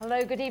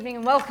Hello, good evening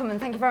and welcome,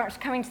 and thank you very much for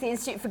coming to the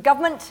Institute for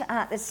Government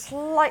at this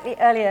slightly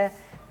earlier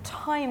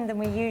time than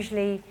we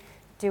usually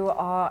do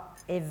our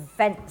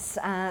events.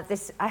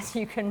 This, as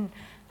you can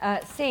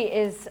see,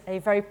 is a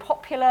very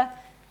popular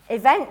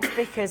event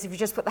because if you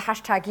just put the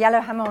hashtag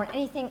Yellowhammer on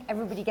anything,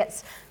 everybody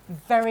gets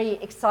very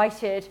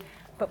excited,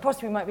 but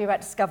possibly we might be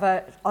about to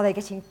discover, are they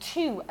getting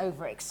too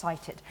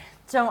overexcited?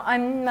 So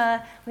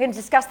we're going to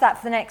discuss that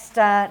for the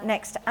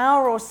next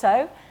hour or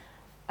so.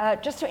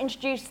 Just to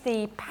introduce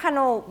the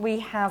panel we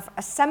have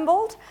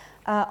assembled.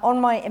 On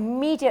my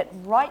immediate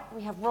right,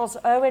 we have Ros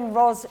Irwin.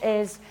 Ros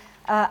is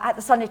at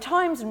the Sunday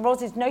Times, and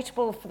Ros is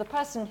notable for the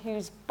person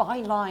whose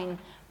byline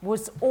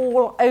was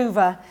all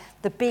over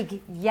the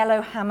big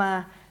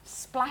Yellowhammer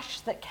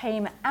splash that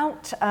came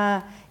out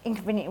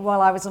inconveniently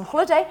while I was on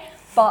holiday,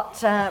 but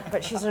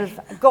she sort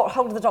of got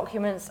hold of the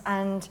documents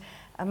and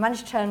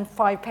managed to turn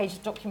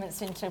 5-page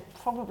documents into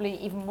probably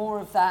even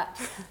more of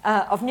that,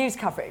 of news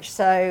coverage.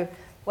 So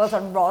well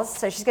done, Ros.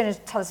 So she's going to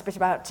tell us a bit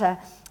about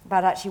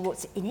actually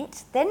what's in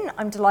it. Then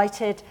I'm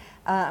delighted,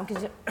 I'm going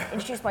to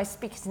introduce my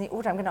speakers in the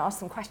order. I'm going to ask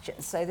them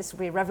questions, so this will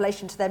be a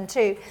revelation to them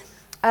too.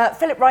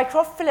 Philip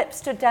Rycroft. Philip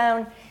stood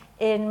down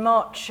in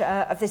March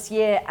of this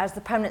year as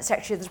the Permanent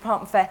Secretary of the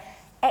Department for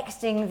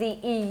exiting the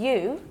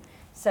EU.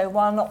 So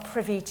while not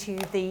privy to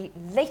the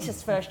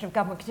latest version of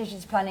government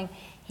contingency planning,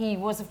 he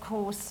was, of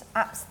course,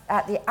 at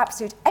the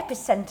absolute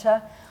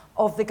epicentre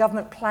of the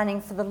government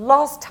planning for the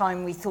last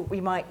time we thought we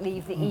might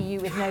leave the EU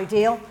with no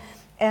deal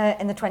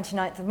in the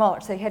 29th of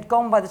March. So he had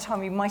gone by the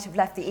time we might have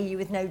left the EU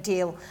with no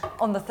deal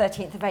on the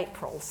 13th of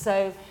April.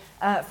 So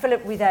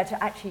Philip will be there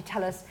to actually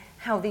tell us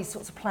how these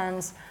sorts of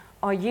plans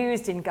are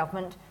used in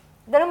government.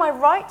 Then on my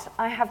right,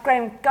 I have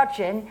Graham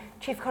Gudgeon,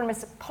 Chief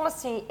Economist at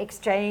Policy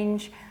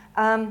Exchange.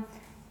 Graham,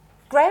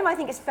 I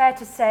think it's fair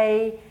to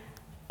say,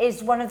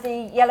 is one of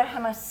the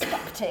Yellowhammer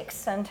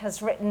skeptics and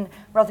has written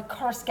rather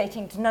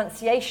coruscating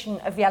denunciation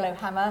of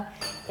Yellowhammer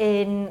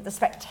in The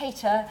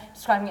Spectator,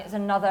 describing it as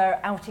another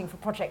outing for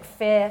Project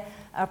Fear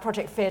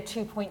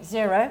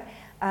 2.0.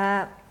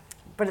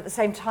 But at the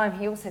same time,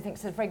 he also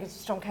thinks there's a very good,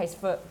 strong case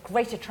for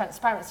greater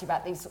transparency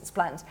about these sorts of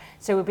plans.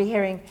 So we'll be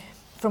hearing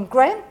from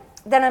Graham.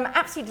 Then I'm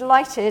absolutely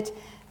delighted,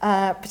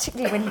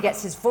 particularly when he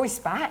gets his voice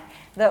back,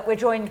 that we're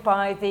joined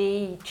by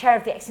the chair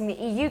of the Exiting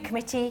the EU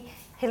Committee,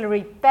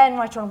 Hilary Benn,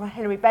 Right Honourable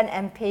Hilary Benn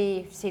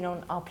MP, seen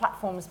on our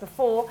platforms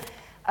before.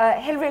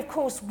 Hilary, of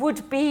course,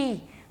 would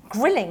be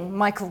grilling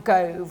Michael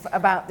Gove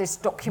about this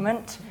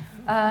document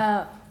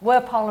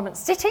were Parliament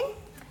sitting.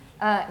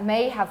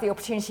 May have the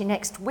opportunity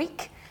next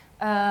week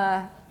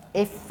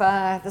if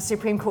the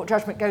Supreme Court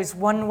judgment goes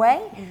one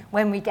way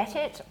when we get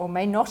it, or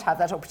may not have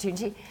that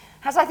opportunity.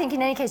 Has, I think,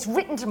 in any case,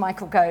 written to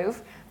Michael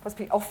Gove,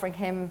 possibly offering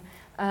him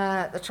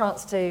the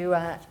chance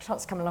to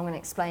come along and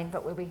explain,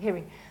 but we'll be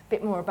hearing a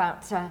bit more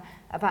about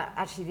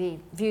actually the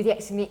view the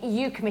Exiting the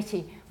EU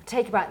Committee will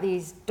take about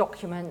these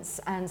documents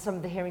and some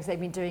of the hearings they've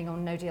been doing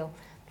on no-deal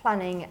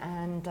planning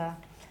and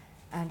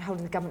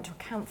holding the government to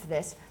account for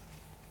this.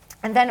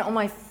 And then on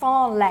my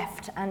far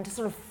left, and to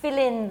sort of fill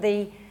in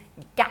the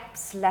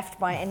gaps left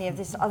by any of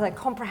this other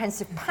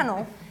comprehensive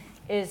panel,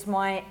 is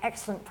my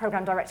excellent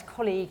programme director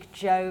colleague,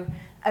 Jo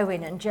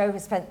Owen. And Jo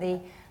has spent the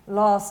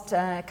last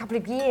couple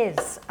of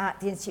years at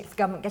the Institute for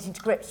Government getting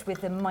to grips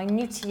with the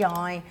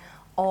minutiae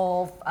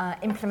of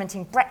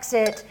implementing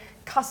Brexit,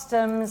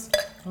 customs,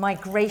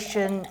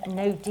 migration,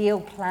 no-deal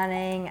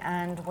planning,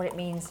 and what it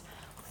means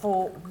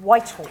for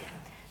Whitehall.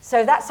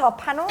 So that's our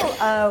panel.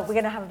 We're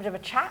going to have a bit of a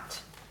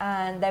chat,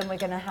 and then we're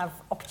going to have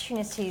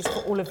opportunities for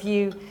all of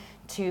you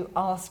to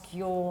ask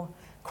your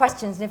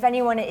questions. And if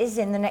anyone is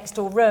in the next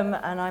door room,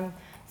 and I'm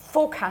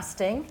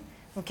forecasting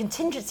and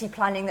contingency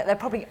planning that there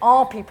probably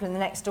are people in the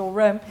next door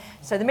room.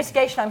 So the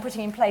mitigation I'm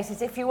putting in place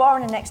is if you are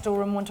in a next door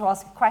room and want to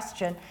ask a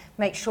question,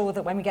 make sure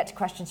that when we get to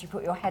questions you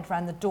put your head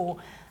around the door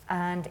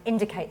and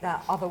indicate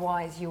that,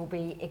 otherwise you'll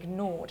be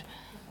ignored.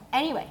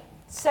 Anyway,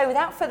 so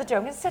without further ado,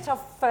 I'm going to set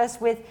off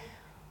first with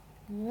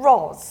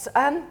Ros.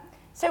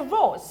 So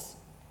Ros,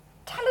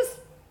 tell us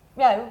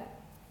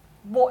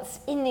what's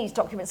in these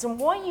documents and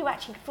why you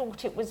actually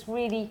thought it was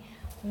really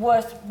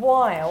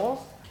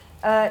worthwhile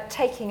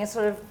taking a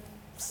sort of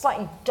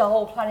slightly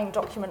dull planning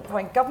document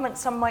when government,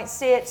 some might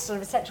see it, sort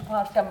of essential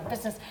part of government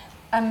business,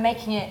 and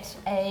making it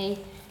a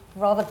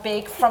rather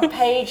big front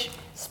page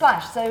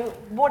splash. So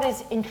what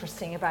is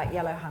interesting about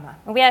Yellowhammer?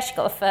 Well, we actually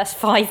got the first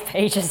 5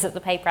 pages of the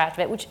paper out of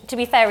it, which, to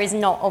be fair, is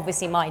not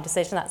obviously my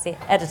decision, that's the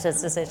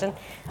editor's decision.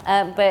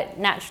 But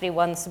naturally,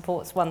 one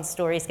supports one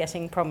story's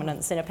getting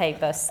prominence in a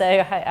paper, so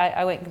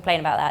I won't complain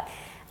about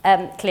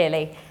that,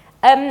 clearly.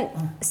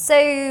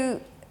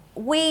 So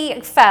we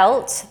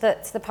felt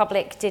that the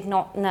public did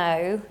not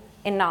know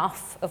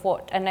enough of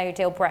what a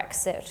no-deal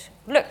Brexit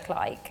looked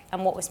like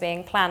and what was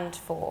being planned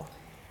for.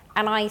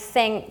 And I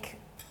think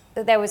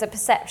that there was a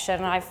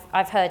perception,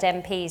 I've heard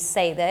MPs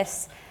say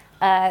this,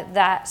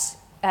 that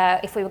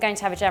if we were going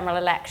to have a general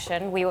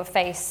election, we were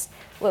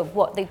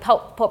what the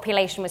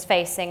population was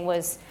facing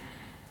was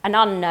an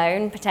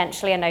unknown,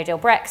 potentially a no-deal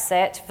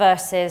Brexit,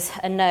 versus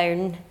a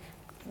known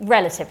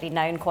relatively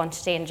known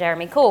quantity in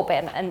Jeremy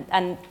Corbyn,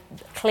 and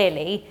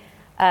clearly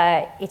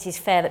it is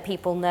fair that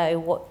people know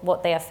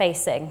what they are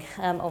facing.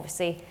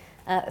 Obviously,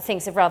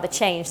 things have rather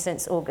changed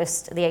since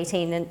August the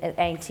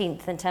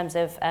 18th in terms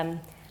of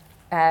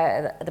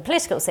the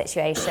political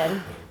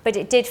situation, but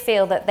it did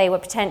feel that they were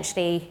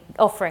potentially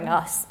offering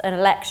us an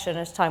election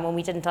at a time when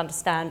we didn't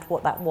understand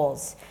what that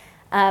was.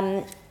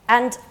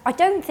 And I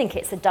don't think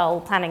it's a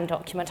dull planning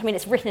document. I mean,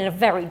 it's written in a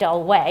very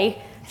dull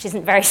way, which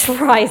isn't very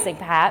surprising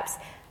perhaps,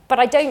 but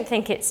I don't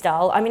think it's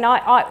dull. I mean,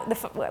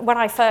 when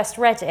I first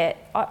read it,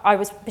 I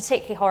was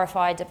particularly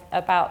horrified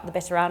about the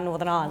bit around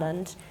Northern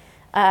Ireland,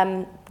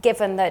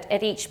 given that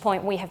at each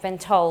point we have been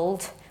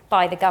told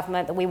by the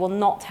government that we will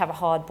not have a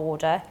hard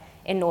border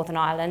in Northern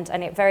Ireland,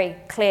 and it very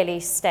clearly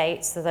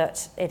states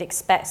that it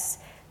expects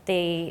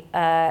the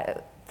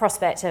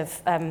prospect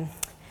of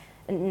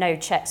no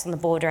checks on the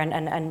border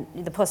and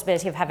the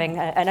possibility of having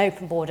an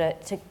open border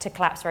to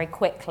collapse very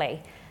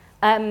quickly.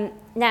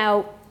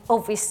 Now,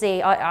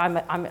 obviously, I'm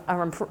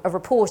a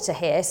reporter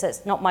here, so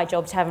it's not my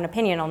job to have an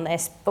opinion on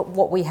this, but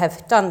what we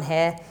have done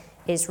here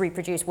is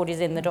reproduce what is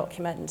in the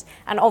document.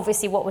 And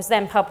obviously what was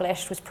then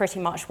published was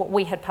pretty much what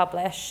we had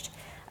published,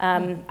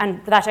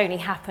 and that only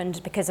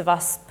happened because of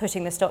us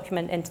putting this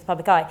document into the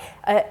public eye.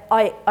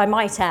 I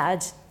might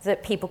add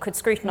that people could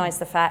scrutinise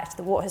the fact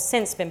that what has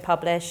since been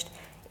published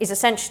is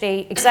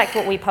essentially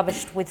exactly what we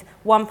published, with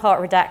one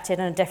part redacted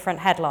and a different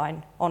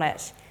headline on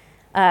it,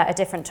 a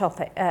different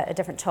topic, a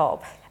different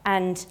top.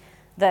 And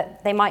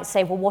that they might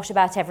say, well, what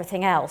about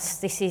everything else?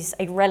 This is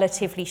a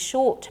relatively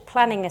short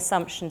planning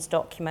assumptions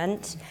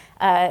document.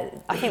 I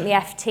think the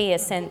FT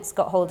has since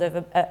got hold of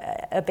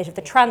a bit of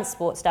the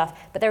transport stuff,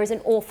 but there is an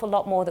awful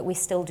lot more that we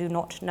still do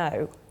not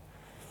know.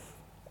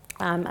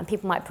 And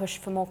people might push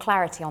for more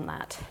clarity on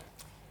that.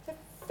 So,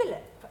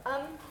 Philip,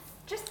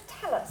 just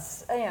tell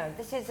us,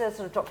 this is a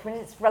sort of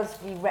document, it's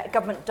relatively,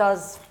 government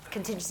does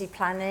contingency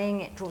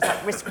planning, it draws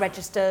out risk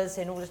registers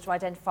in order to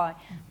identify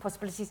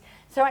possibilities.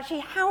 So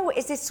actually, how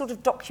is this sort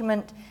of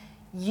document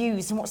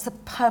used and what's the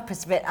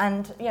purpose of it?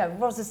 And,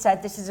 Ros has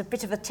said this is a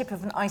bit of a tip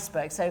of an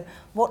iceberg, so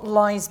what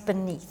lies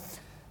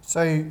beneath?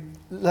 So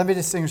let me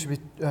distinguish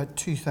between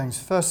two things.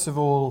 First of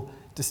all,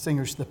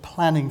 distinguish the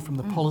planning from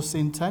the policy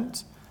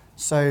intent.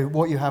 So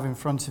what you have in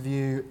front of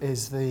you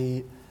is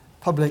the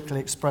publicly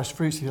expressed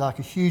fruits, if you like,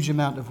 a huge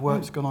amount of work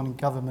that's gone on in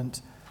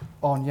government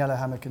on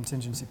Yellowhammer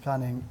contingency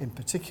planning in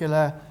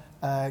particular.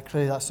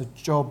 Clearly that's a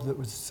job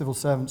that civil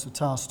servants were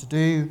tasked to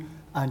do,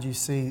 and you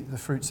see the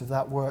fruits of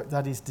that work.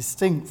 That is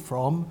distinct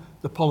from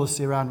the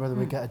policy around whether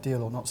we get a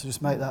deal or not, so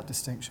just make that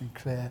distinction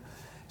clear.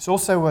 It's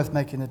also worth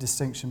making a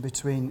distinction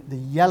between the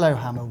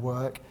Yellowhammer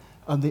work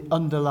and the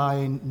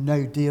underlying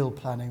no-deal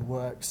planning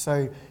work.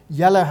 So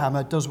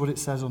Yellowhammer does what it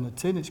says on the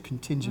tin, it's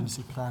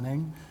contingency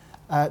planning.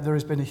 There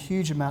has been a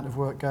huge amount of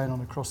work going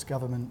on across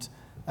government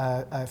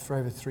for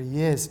over 3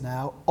 years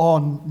now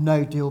on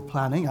no-deal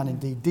planning, and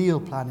indeed deal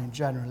planning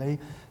generally.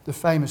 The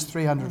famous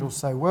 300 or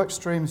so work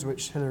streams,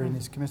 which Hilary and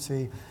his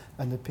committee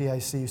and the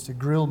PAC used to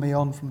grill me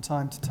on from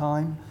time to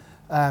time,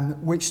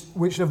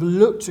 which have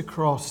looked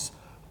across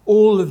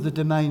all of the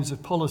domains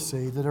of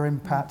policy that are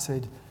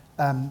impacted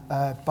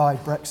by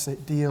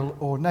Brexit, deal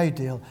or no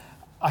deal.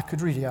 I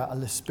could read you out a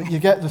list, but you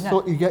get the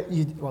thought.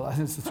 Well, I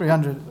think it's the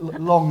 300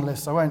 long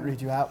list. I won't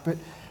read you out, but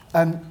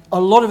a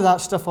lot of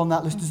that stuff on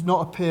that list does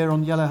not appear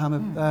on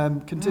Yellowhammer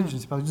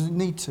contingency planning. It doesn't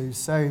need to.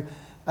 So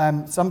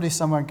somebody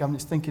somewhere in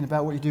government is thinking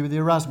about what you do with the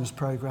Erasmus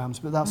programs,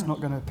 but that's not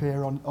going to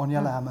appear on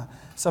Yellowhammer.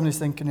 Somebody's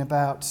thinking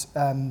about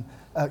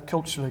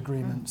cultural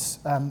agreements.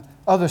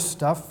 Other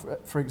stuff,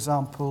 for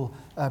example,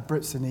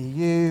 Brits in the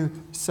EU,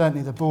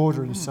 certainly the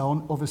border and so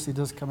on, obviously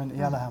does come into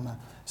Yellowhammer.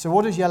 So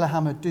what does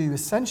Yellowhammer do?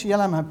 Essentially,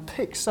 Yellowhammer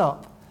picks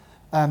up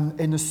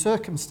in the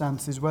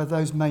circumstances where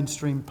those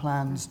mainstream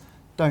plans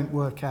don't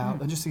work out.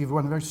 And just to give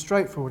one very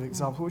straightforward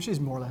example, which is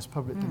more or less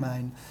public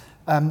domain,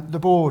 the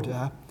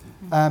border.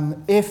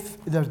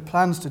 If there are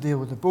plans to deal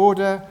with the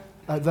border,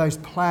 those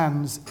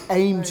plans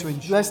aim to...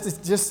 Let's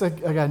just to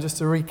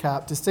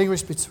recap,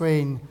 distinguish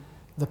between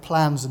the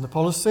plans and the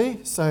policy.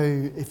 So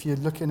if you're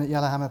looking at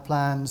Yellowhammer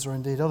plans or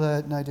indeed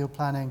other no-deal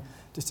planning,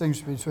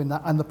 distinguish between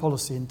that and the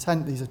policy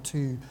intent. These are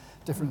two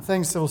different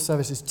things. Civil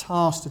service is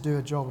tasked to do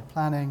a job of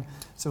planning.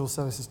 Civil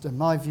service, in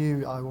my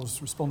view, I was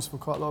responsible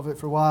for quite a lot of it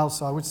for a while,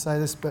 so I would say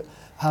this, but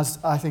has,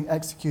 I think,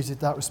 executed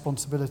that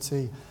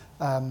responsibility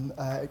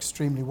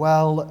extremely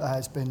well.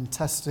 It's been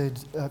tested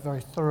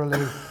very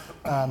thoroughly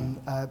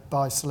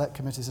by select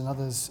committees and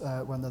others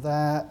when they're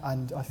there,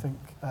 and I think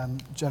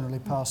generally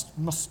passed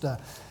muster.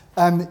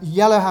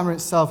 Yellowhammer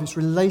itself, its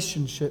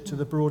relationship to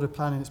the broader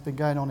planning that's been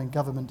going on in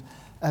government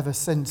ever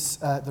since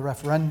the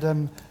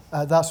referendum.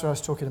 That's where I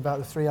was talking about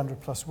the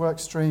 300 plus work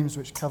streams,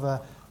 which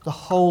cover the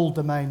whole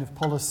domain of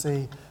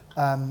policy,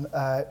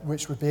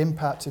 which would be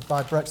impacted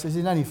by Brexit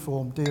in any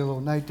form, deal or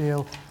no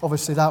deal.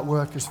 Obviously, that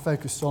work is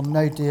focused on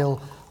no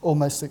deal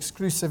almost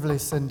exclusively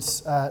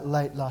since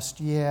late last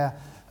year.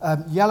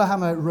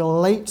 Yellowhammer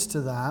relates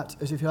to that,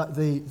 as if you like,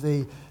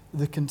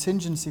 the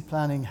contingency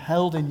planning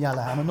held in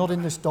Yellowhammer, not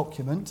in this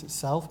document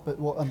itself, but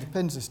what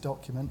underpins this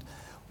document,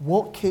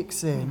 what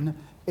kicks in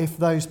if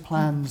those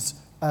plans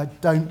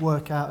don't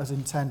work out as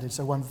intended.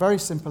 So one very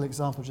simple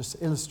example just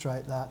to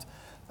illustrate that.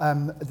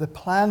 The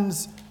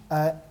plans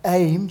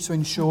aim to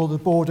ensure the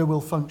border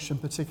will function,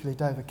 particularly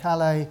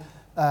Dover-Calais,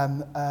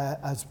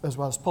 as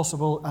well as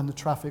possible, and the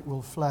traffic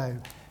will flow.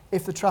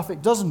 If the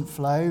traffic doesn't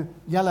flow,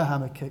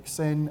 Yellowhammer kicks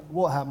in.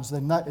 What happens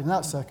then? In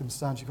that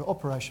circumstance, you've got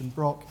Operation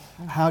Brock.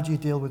 How do you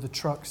deal with the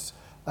trucks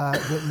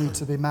that need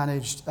to be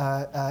managed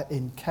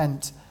in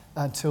Kent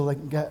until they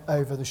can get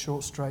over the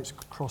Short Straits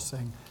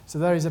crossing? So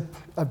there is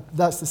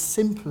that's the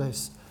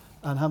simplest,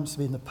 and happens to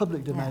be in the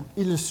public domain,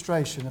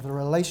 illustration of the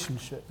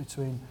relationship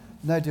between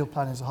No Deal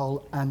Planning as a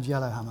whole and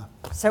Yellowhammer.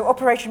 So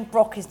Operation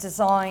Brock is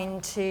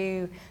designed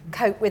to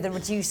cope with a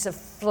reduce of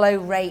flow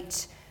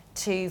rate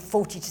to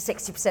 40 to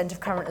 60% of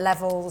current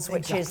levels,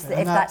 which is,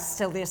 if that's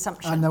still the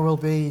assumption. And there will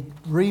be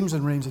reams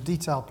and reams of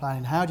detailed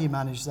planning. How do you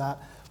manage that?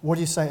 What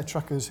do you say to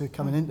truckers who are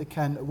coming into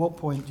Kent? At what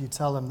point do you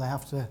tell them they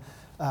have to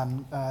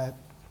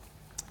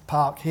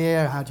park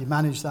here? How do you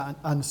manage that?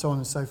 And so on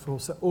and so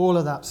forth. So all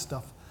of that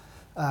stuff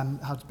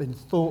has been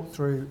thought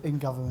through in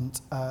government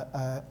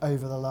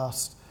over the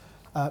last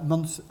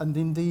months and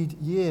indeed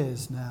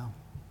years now.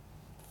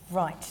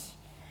 Right.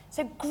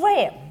 So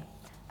Graham,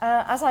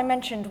 as I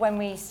mentioned when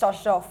we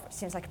started off, it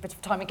seems like a bit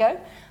of time ago,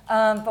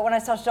 but when I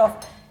started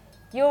off,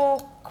 you're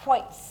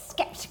quite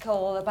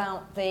sceptical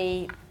about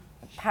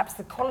perhaps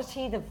the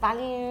quality, the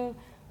value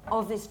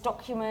of this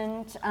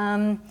document,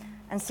 and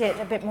see it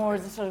a bit more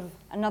as a sort of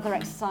another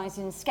exercise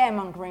in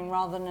scaremongering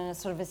rather than a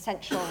sort of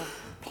essential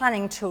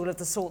planning tool of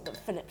the sort that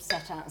Philip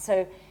set out. So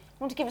you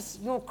want to give us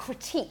your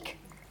critique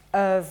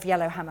of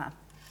Yellowhammer?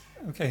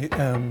 Okay.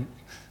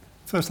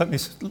 First, let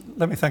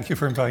me thank you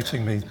for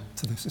inviting me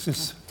to this. This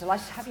is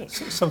delighted to have you.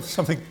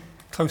 Something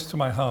close to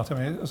my heart. I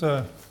mean, as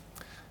a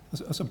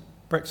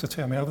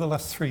Brexiteer, I mean, over the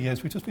last 3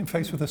 years, we've just been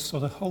faced with this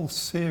sort of whole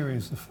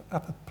series of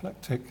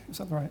apoplectic. Is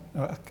that right?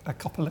 No,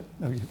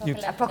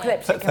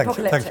 apocalyptic.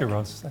 Thank you,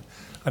 Roz.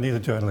 I need a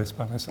journalist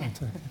by my side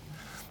to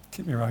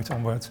keep me right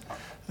on words.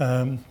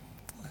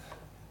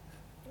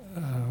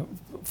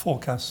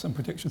 Forecasts and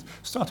predictions,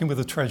 starting with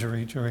the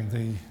Treasury during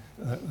the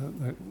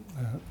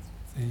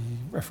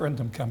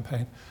referendum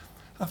campaign.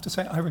 I have to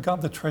say, I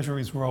regard the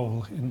Treasury's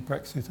role in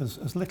Brexit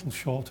as little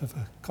short of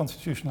a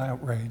constitutional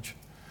outrage.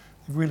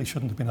 They really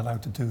shouldn't have been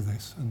allowed to do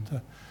this.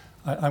 And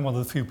I'm one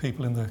of the few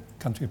people in the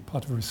country,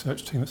 part of a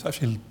research team, that's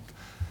actually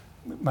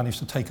managed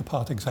to take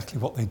apart exactly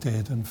what they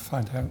did and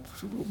find out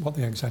what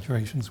the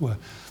exaggerations were.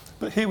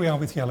 But here we are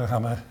with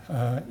Yellowhammer.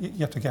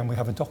 Yet again, we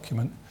have a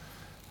document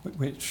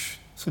which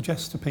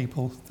suggests to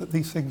people that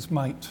these things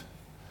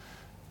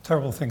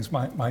terrible things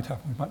might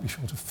happen. We might be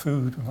short of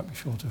food, we might be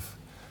short of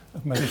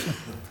medicine.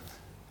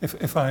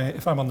 If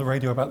I'm on the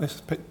radio about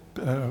this,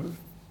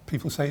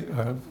 people say,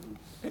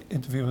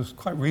 interviewers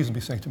quite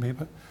reasonably say to me,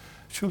 but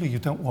surely you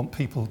don't want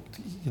people,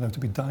 to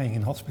be dying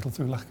in hospital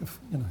through lack of,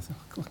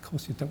 of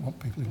course you don't want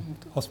people in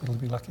hospital to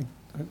be lacking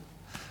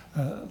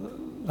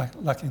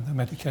the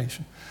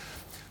medication.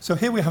 So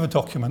here we have a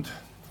document.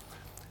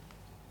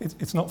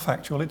 It's not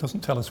factual. It doesn't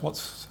tell us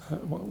what's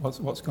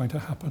going to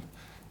happen.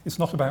 It's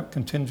not about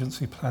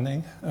contingency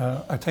planning.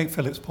 I take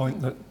Philip's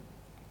point that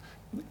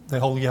the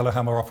whole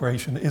Yellowhammer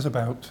operation is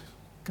about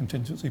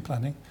contingency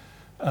planning.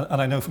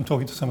 And I know from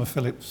talking to some of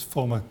Philip's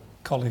former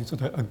colleagues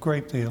that a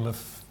great deal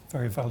of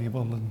very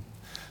valuable and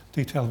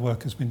detailed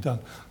work has been done.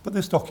 But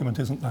this document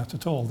isn't that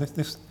at all.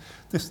 This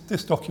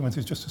document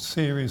is just a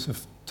series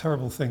of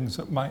terrible things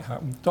that might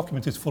happen. The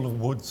document is full of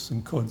woulds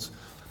and coulds.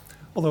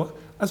 Although,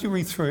 as you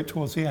read through it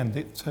towards the end,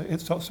 it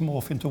starts to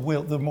morph into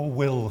will. The more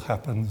will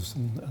happens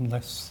and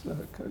less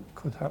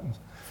could happen.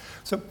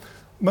 So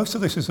most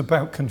of this is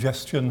about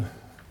congestion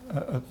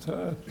at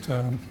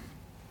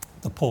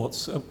the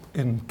ports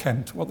in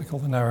Kent, what they call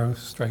the narrow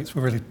straits.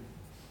 We're really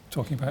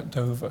talking about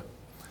Dover.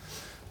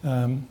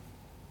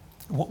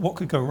 What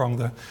could go wrong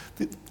there?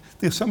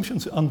 The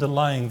assumptions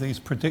underlying these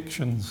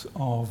predictions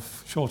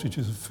of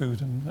shortages of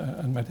food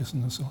and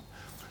medicine and so on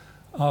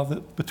are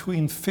that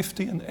between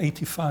 50 and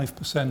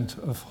 85%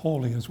 of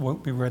hauliers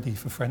won't be ready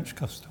for French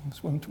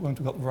customs, won't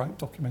have got the right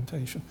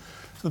documentation.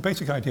 So the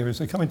basic idea is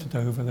they come into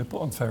Dover, they're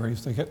put on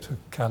ferries, they get to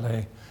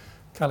Calais.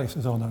 Calais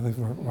says, oh no, they've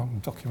got wrong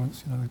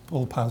documents,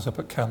 all piles up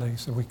at Calais,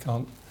 so we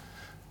can't,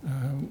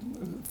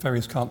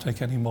 ferries can't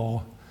take any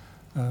more.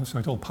 So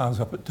it all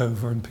piles up at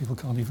Dover and people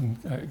can't even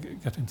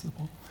get into the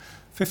port.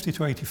 50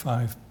 to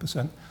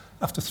 85%.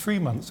 After 3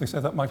 months, they say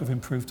that might have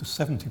improved to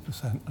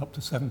 70%, up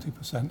to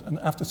 70%. And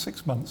after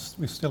 6 months,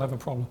 we still have a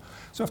problem.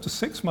 So after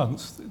 6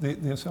 months,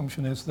 the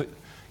assumption is that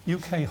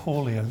UK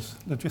hauliers,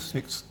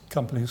 logistics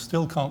companies,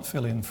 still can't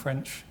fill in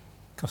French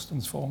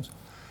customs forms.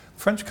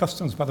 French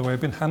customs, by the way,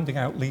 have been handing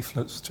out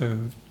leaflets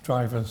to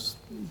drivers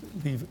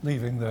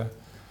leaving the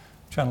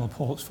Channel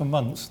ports for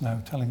months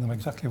now, telling them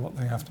exactly what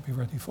they have to be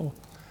ready for.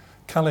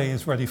 Calais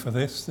is ready for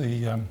this.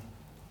 The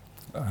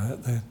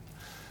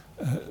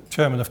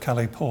chairman of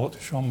Calais Port,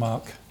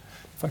 Jean-Marc,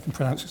 if I can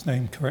pronounce his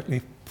name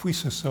correctly,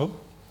 Puissesseau,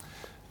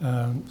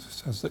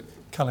 says that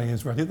Calais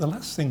is ready. The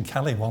last thing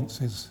Calais wants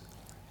is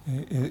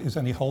is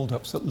any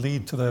hold-ups that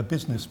lead to their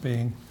business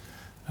being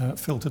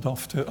filtered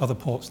off to other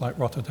ports like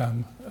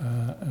Rotterdam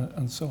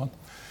and so on.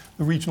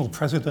 The regional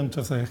president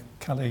of the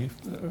Calais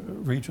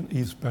region,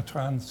 Yves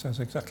Bertrand, says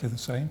exactly the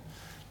same.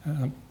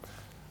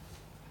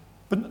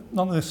 But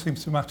none of this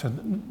seems to matter.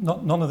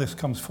 None of this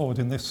comes forward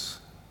in this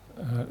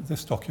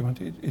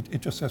document.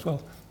 It just says,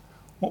 well,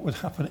 what would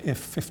happen if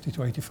 50 to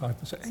 85%,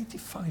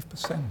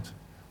 85%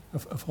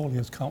 of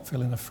hauliers can't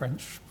fill in a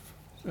French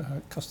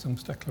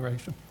customs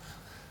declaration?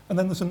 And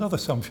then there's another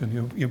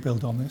assumption you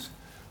build on this,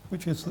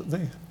 which is that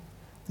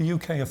the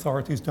UK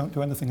authorities don't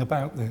do anything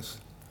about this.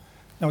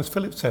 Now, as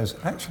Philip says,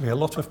 actually a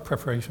lot of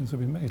preparations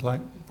have been made,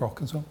 like Brock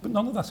and so on, but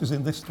none of that is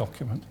in this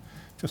document.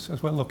 It just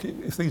says, well, look,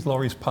 if these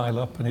lorries pile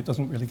up and it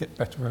doesn't really get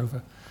better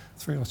over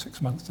 3 or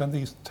 6 months, then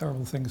these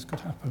terrible things could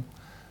happen.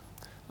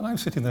 And I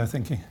was sitting there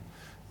thinking,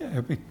 yeah,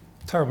 it'd be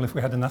terrible if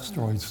we had an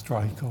asteroid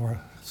strike or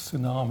a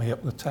tsunami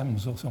up the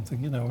Thames or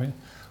something, you know, I mean,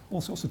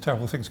 all sorts of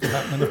terrible things could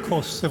happen. And of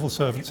course, civil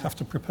servants have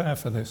to prepare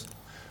for this.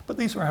 But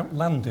these are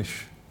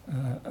outlandish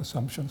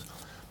assumptions.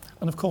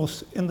 And of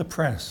course, in the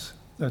press,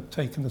 they're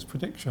taken as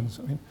predictions.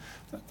 I mean,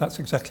 that's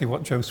exactly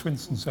what Jo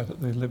Swinson said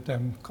at the Lib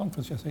Dem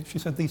conference yesterday. She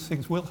said these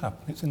things will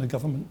happen. It's in a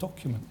government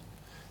document.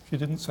 She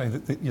didn't say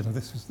that you know,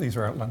 these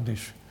are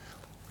outlandish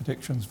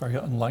predictions, very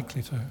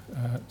unlikely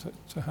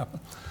to happen.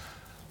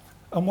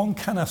 And one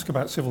can ask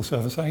about civil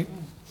service. I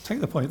take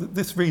the point that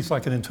this reads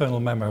like an internal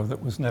memo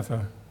that was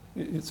never,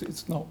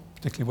 it's not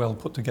particularly well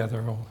put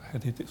together or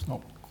headed. It's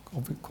not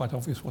quite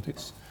obvious what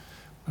its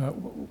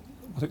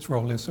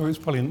role is. So it's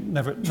probably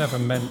never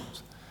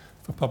meant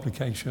for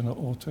publication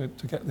or to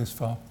get this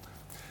far.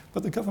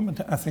 But the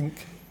government, I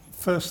think,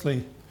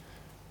 firstly,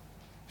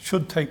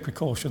 should take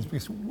precautions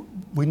because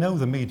we know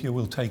the media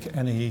will take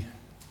any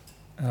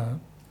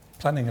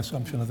planning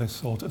assumption of this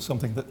sort as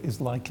something that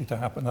is likely to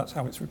happen. That's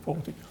how it's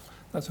reported.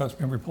 That's how it's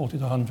been reported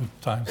 100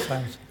 times,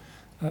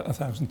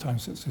 1,000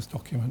 times since this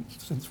document,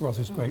 since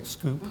Ros's great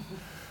scoop,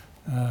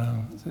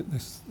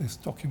 this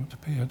document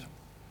appeared.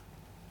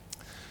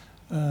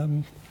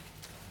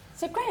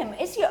 So Graham,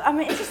 I'm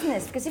interested in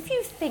this because if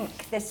you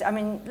think this, I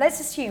mean,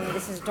 let's assume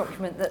this is a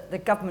document that the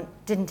government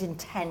didn't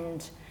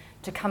intend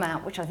to come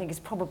out, which I think is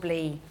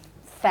probably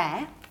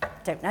fair,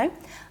 don't know,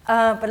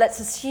 but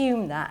let's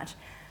assume that.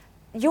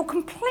 Your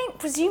complaint,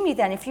 presumably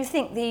then, if you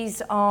think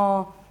these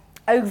are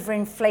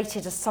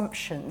overinflated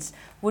assumptions,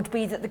 would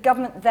be that the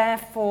government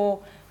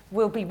therefore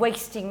will be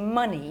wasting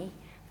money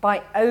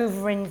by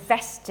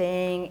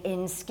overinvesting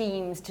in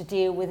schemes to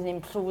deal with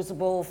an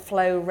implausible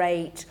flow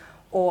rate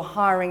or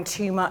hiring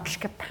too much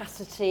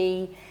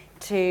capacity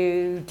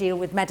to deal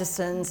with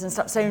medicines and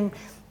stuff. So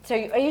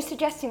are you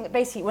suggesting that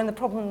basically one of the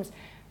problems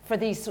for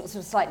these sorts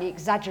of slightly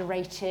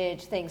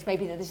exaggerated things,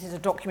 maybe that this is a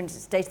document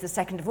that's dated the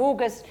 2nd of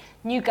August,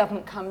 new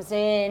government comes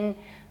in,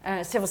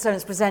 civil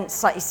servants present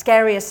slightly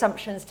scary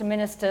assumptions to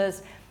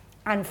ministers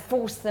and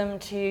force them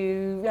to,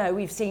 you know,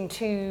 we've seen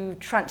 2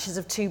 tranches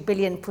of 2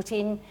 billion put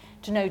in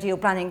to no-deal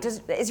planning.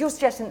 Is your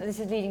suggestion that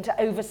this is leading to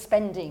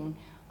overspending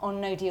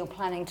on no-deal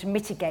planning to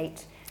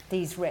mitigate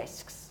these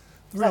risks?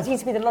 That seems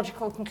to be the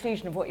logical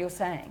conclusion of what you're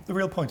saying. The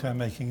real point I'm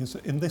making is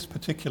that in this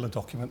particular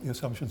document, the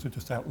assumptions are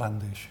just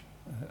outlandish.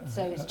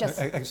 So it's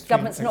just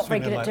government's not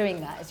very good at doing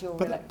that, is your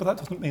but that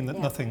doesn't mean that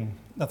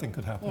nothing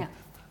could happen. Yeah.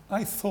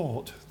 I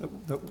thought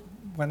that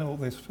when all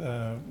this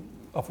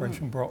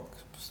Operation Brock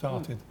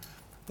started,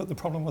 that the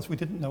problem was we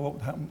didn't know what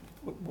would happen,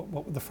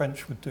 what the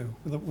French would do.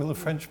 Will the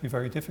French be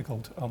very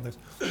difficult on this?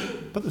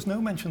 But there's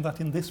no mention of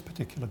that in this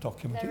particular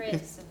document. There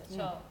is at the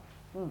top.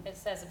 It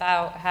says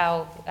about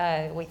how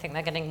we think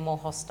they're getting more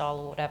hostile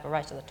or whatever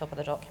right at the top of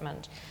the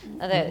document.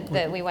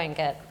 That we won't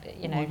get,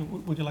 you know.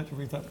 Would you like to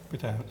read that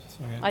bit out?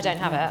 Sorry. I don't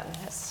have it.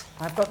 Yes.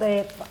 I've got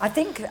the, I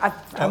think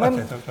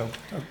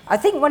I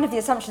think one of the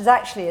assumptions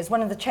actually is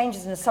one of the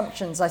changes in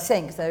assumptions, I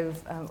think, though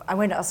I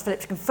won't ask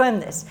Philip to confirm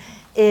this,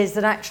 is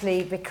that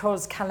actually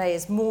because Calais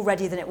is more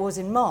ready than it was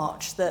in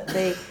March, that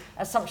the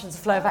assumptions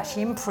of flow have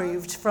actually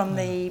improved from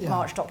the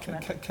March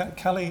document.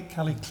 Calais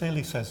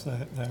clearly says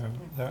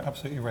they're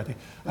absolutely ready.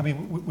 I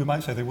mean, we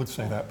might say they would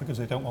say that because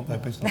they don't want their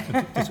business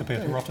to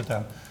disappear to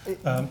Rotterdam.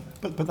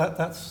 But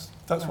that's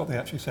what they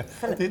actually say.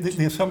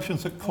 The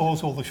assumptions that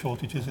cause all the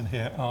shortages in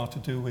here are to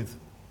do with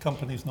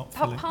companies not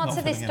filling in. Parts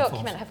of this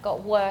document have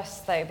got worse,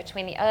 though,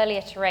 between the early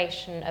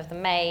iteration of the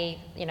May,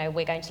 you know,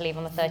 we're going to leave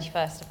on the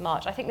 31st of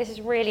March. I think this is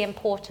really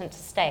important to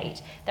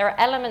state. There are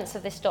elements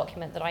of this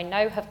document that I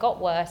know have got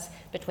worse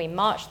between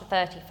March the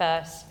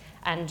 31st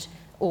and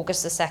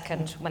August the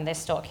 2nd when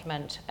this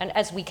document, and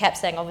as we kept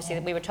saying, obviously,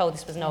 that we were told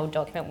this was an old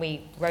document,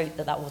 we wrote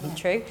that wasn't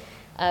true,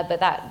 but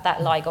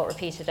that lie got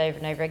repeated over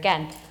and over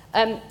again.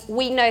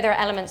 We know there are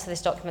elements of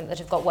this document that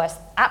have got worse.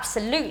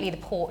 Absolutely, the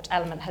port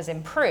element has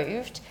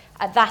improved.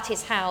 That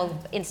is how,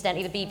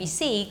 incidentally, the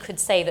BBC could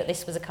say that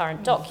this was a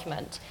current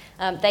document.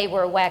 They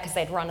were aware because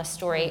they'd run a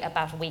story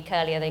about a week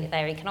earlier,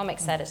 their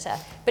economics editor.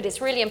 But it's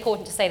really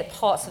important to say that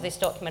parts of this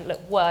document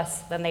look worse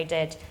than they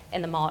did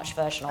in the March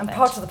version of it. And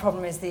part of the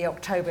problem is the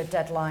October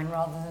deadline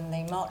rather than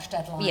the March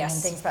deadline and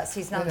things about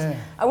seasonality. Yeah.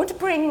 I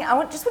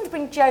just want to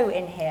bring Joe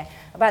in here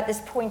about this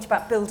point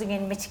about building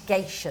in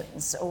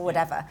mitigations or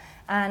whatever,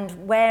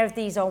 and where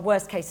these are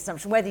worst case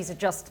assumptions, where these are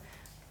just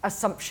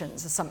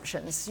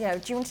assumptions. You know,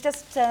 do you want to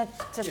just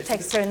take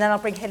us through, and then I'll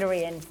bring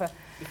Hilary in for...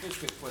 The first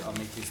quick point I'll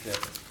make is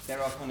that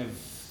there are kind of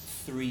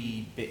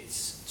 3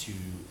 bits to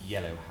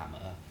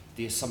Yellowhammer.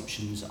 The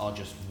assumptions are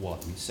just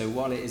one. So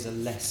while it is a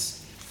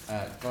less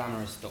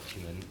glamorous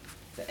document,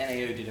 the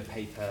NAO did a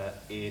paper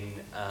in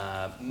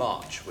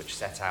March which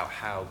set out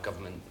how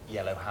government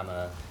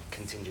Yellowhammer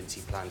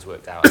contingency plans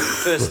worked out. And the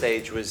first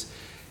stage was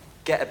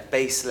get a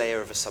base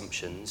layer of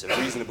assumptions, a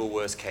reasonable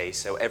worst case,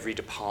 so every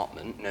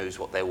department knows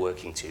what they're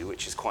working to,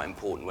 which is quite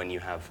important when you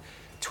have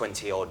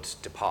 20-odd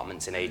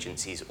departments and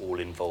agencies all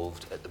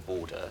involved at the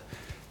border.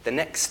 The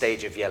next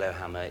stage of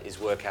Yellowhammer is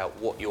work out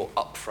what your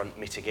upfront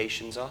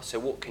mitigations are. So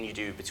what can you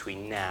do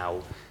between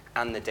now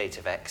and the date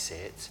of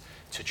exit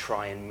to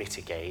try and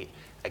mitigate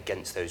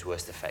against those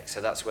worst effects?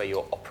 So that's where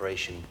your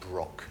Operation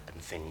Brock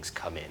and things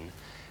come in.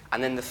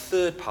 And then the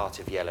third part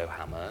of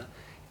Yellowhammer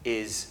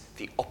is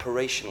the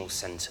operational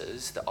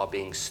centres that are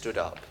being stood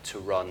up to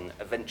run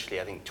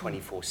eventually, I think,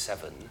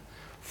 24/7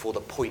 for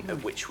the point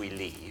at which we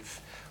leave,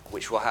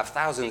 which will have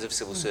thousands of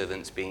civil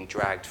servants being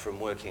dragged from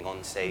working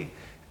on, say,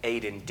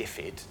 aid in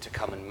DFID to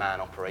come and man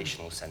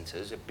operational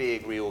centres, a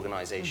big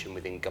reorganisation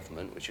within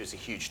government, which was a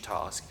huge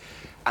task.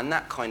 And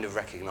that kind of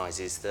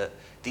recognises that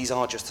these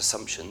are just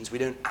assumptions. We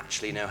don't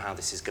actually know how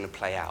this is going to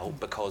play out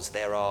because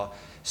there are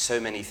so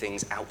many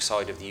things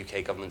outside of the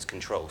UK government's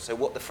control. So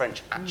what the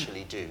French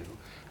actually do,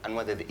 and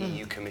whether the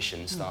EU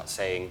Commission starts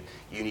saying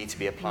you need to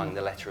be applying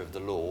the letter of the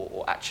law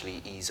or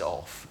actually ease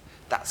off,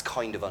 that's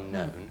kind of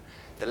unknown.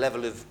 The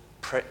level of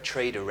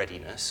trader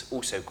readiness,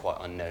 also quite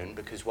unknown,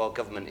 because while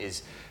government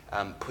is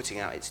putting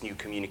out its new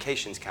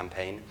communications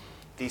campaign,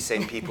 these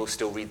same people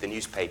still read the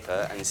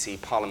newspaper and see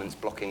Parliament's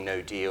blocking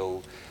no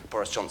deal,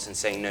 Boris Johnson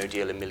saying no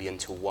deal 1,000,000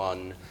 to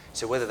 1.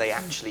 So whether they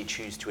actually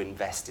choose to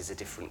invest is a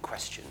different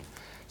question.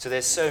 So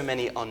there's so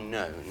many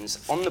unknowns.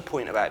 On the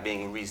point about it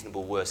being a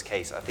reasonable worst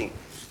case, I think,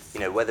 you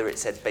know, whether it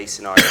said base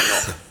scenario or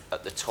not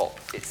at the top,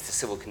 it's the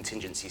Civil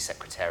Contingency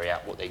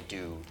Secretariat. What they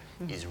do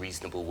is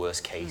reasonable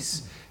worst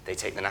case. They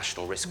take the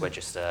National Risk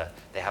Register.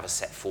 They have a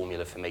set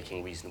formula for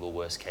making reasonable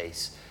worst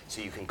case.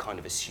 So you can kind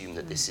of assume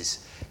that this is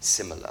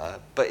similar.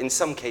 But in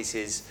some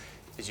cases,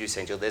 as you were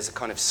saying, Jill, there's a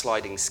kind of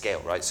sliding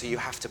scale, right? So you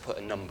have to put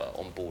a number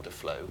on border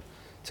flow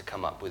to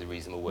come up with a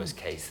reasonable worst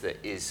case that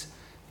is,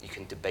 you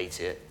can debate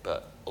it,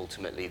 but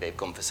ultimately they've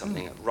gone for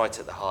something right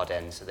at the hard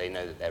end so they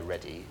know that they're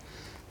ready.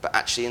 But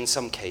actually, in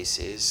some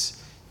cases,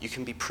 you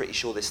can be pretty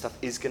sure this stuff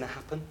is going to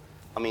happen.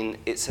 I mean,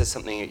 it says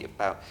something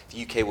about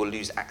the UK will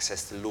lose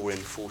access to law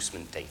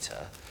enforcement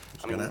data.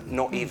 I mean,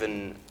 not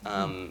even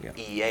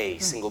EEA,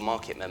 single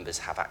market members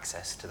have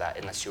access to that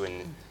unless you're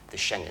in the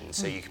Schengen.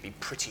 So you can be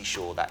pretty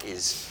sure that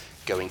is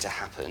going to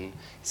happen. It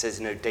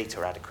says no data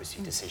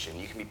adequacy decision.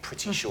 You can be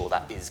pretty sure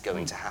that is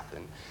going to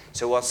happen.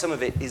 So while some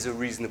of it is a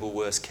reasonable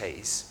worst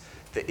case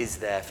that is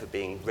there for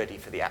being ready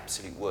for the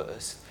absolute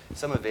worst,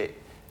 some of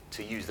it,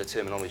 to use the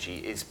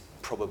terminology, is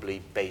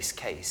probably base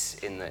case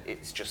in that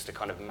it's just a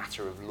kind of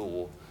matter of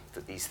law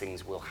that these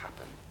things will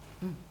happen.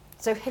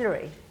 So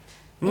Hilary,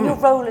 in your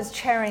role as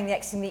chairing the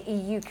Exiting the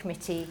EU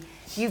committee,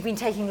 you've been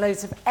taking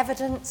loads of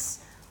evidence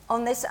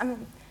on this.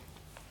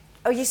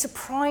 Are you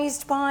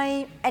surprised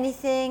by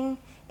anything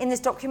in this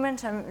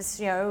document?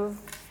 You know,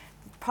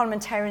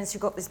 parliamentarians who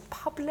got this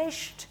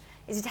published,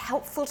 is it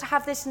helpful to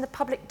have this in the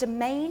public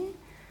domain?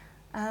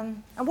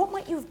 And what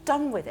might you have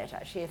done with it,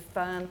 actually,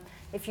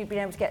 if you'd been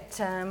able to get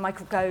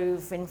Michael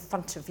Gove in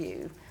front of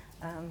you,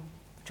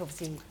 which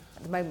obviously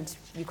at the moment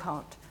you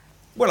can't?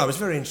 Well, I was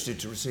very interested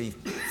to receive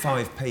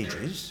 5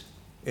 pages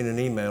in an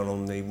email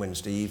on the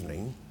Wednesday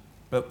evening,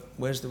 but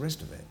where's the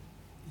rest of it?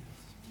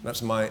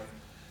 That's my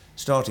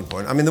starting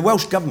point. I mean, the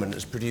Welsh Government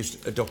has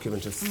produced a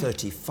document of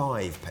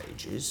 35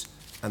 pages,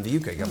 and the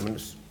UK Government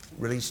has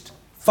released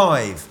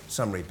 5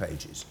 summary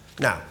pages.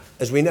 Now,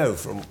 as we know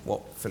from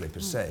what Philip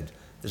has said,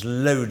 there's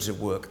loads of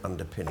work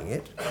underpinning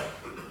it.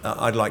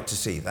 I'd like to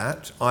see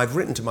that. I've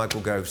written to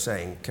Michael Gove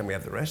saying, can we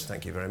have the rest?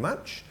 Thank you very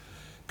much.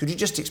 Could you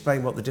just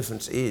explain what the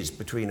difference is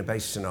between a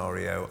base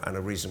scenario and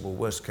a reasonable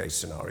worst case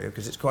scenario?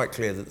 Because it's quite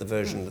clear that the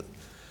version that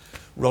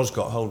Ros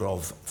got hold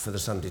of for the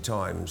Sunday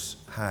Times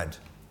had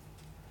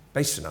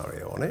base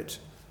scenario on it,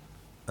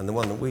 and the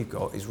one that we've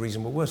got is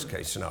reasonable worst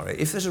case scenario.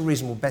 If there's a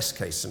reasonable best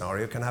case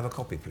scenario, can I have a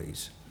copy,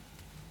 please?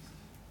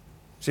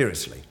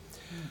 Seriously.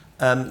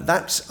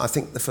 That's, I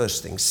think, the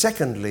first thing.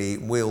 Secondly,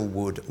 will,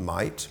 would,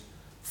 might.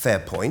 Fair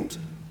point.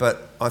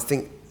 But I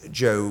think,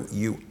 Joe,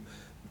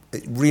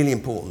 it's really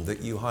important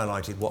that you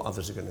highlighted what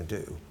others are going to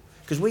do.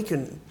 Because we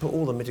can put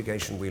all the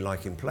mitigation we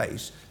like in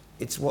place.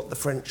 It's what the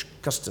French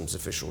customs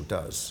official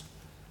does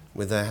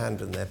with their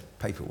hand and their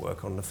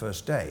paperwork on the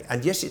first day.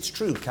 And yes, it's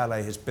true,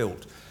 Calais has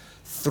built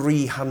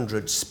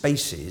 300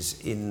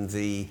 spaces in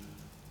the,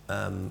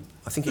 I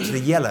think it's the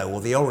yellow or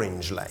the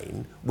orange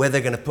lane, where they're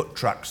going to put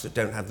trucks that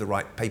don't have the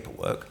right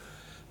paperwork.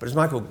 But as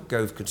Michael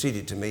Gove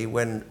conceded to me,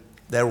 when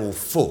they're all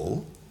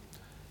full,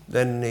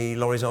 then the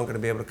lorries aren't going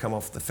to be able to come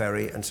off the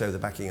ferry, and so the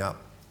backing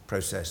up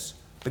process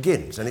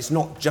begins. And it's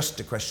not just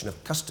a question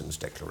of customs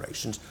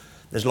declarations.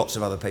 There's lots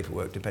of other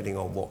paperwork depending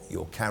on what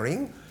you're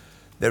carrying.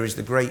 There is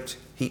the great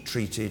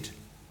heat-treated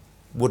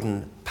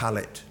wooden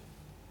pallet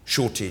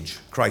shortage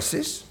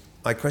crisis.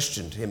 I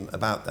questioned him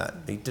about that.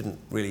 He didn't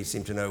really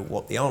seem to know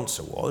what the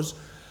answer was.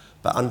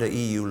 But under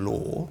EU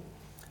law,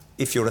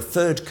 if you're a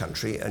third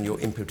country and you're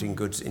inputting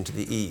goods into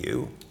the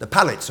EU, the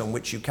pallets on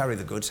which you carry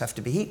the goods have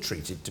to be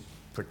heat-treated to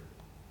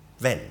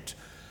prevent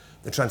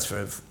the transfer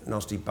of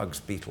nasty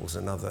bugs, beetles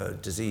and other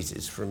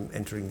diseases from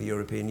entering the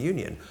European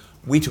Union.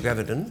 We took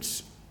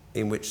evidence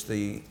in which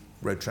the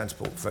road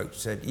transport folks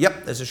said,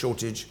 yep, there's a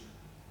shortage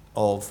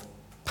of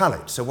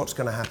pallets. So what's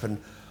going to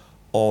happen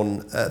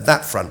on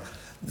that front?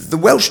 The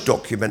Welsh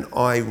document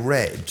I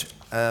read,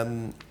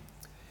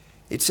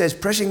 it says,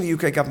 pressing the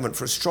UK government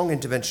for a strong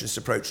interventionist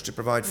approach to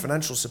provide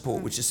financial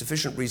support which is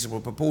sufficient,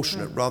 reasonable,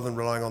 proportionate, rather than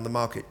relying on the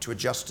market to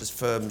adjust as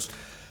firms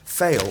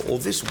fail. Or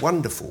this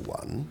wonderful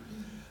one,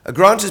 a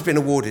grant has been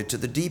awarded to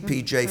the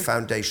DPJ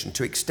Foundation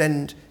to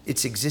extend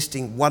its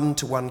existing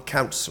one-to-one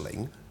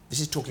counselling. This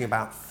is talking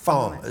about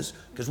farmers,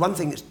 because one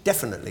thing that's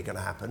definitely going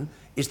to happen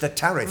is the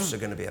tariffs are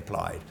going to be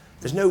applied.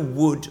 There's no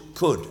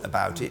could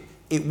about it.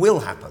 It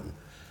will happen.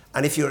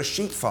 And if you're a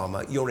sheep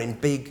farmer, you're in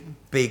big,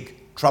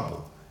 big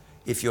trouble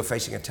if you're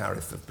facing a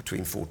tariff of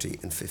between 40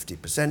 and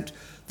 50%.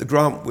 The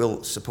grant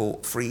will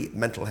support free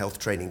mental health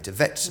training to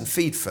vets and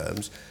feed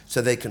firms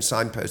so they can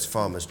signpost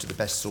farmers to the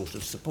best sort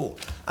of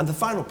support. And the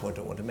final point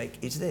I want to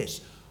make is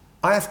this.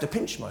 I have to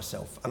pinch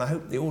myself, and I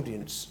hope the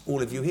audience,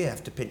 all of you here,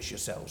 have to pinch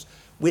yourselves.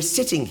 We're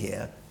sitting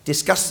here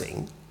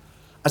discussing,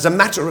 as a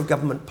matter of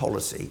government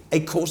policy,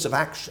 a course of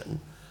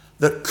action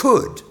that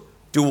could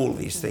do all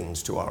these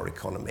things to our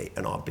economy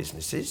and our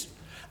businesses.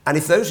 And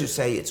if those who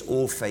say it's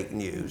all fake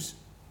news,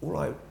 all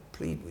I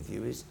plead with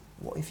you is,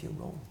 what if you're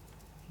wrong?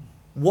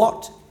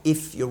 What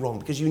if you're wrong?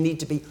 Because you need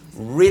to be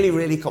really,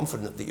 really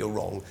confident that you're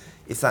wrong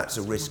if that's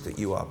a risk that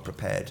you are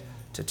prepared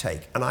to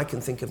take. And I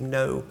can think of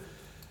no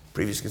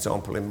previous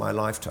example in my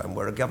lifetime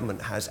where a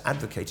government has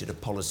advocated a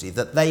policy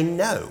that they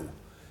know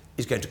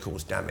is going to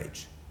cause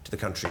damage to the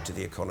country, to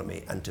the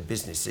economy and to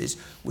businesses,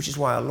 which is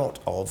why a lot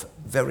of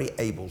very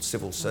able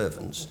civil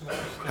servants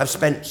have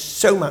spent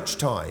so much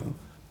time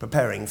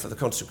preparing for the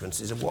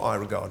consequences of what I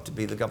regard to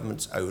be the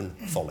government's own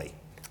folly.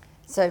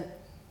 So,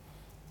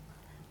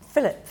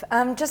 Philip,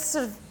 just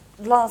sort of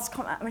last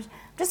comment, I'm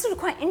just sort of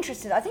quite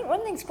interested. I think one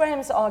of the things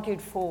Graham's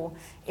argued for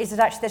is that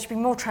actually there should be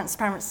more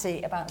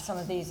transparency about some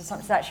of these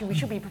assumptions. Actually, we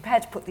should be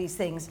prepared to put these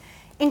things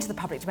into the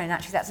public domain.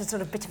 Actually, that's a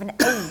sort of bit of an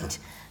aid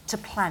to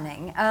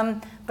planning.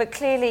 But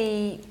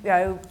clearly, you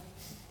know,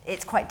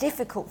 it's quite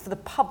difficult for the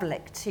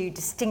public to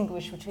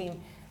distinguish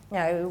between, you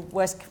know,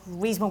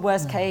 reasonable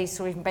worst case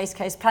or even base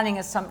case planning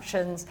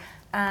assumptions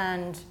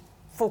and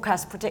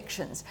forecast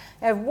predictions.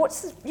 You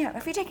know,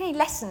 have you taken any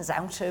lessons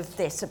out of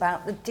this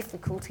about the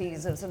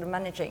difficulties of sort of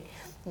managing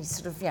these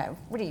sort of, you know,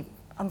 really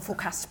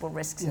unforecastable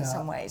risks in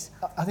some ways?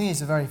 I think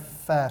it's a very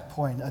fair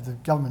point of the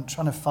government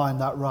trying to find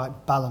that right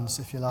balance,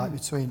 if you like,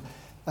 between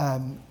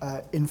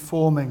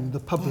informing the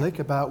public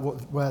about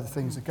where the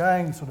things are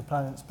going, the sort of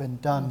planning that's been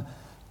done,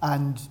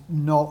 and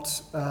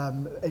not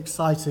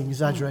exciting,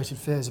 exaggerated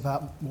fears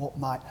about what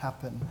might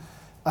happen.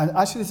 And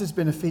actually, this has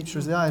been a feature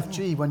of the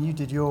IFG when you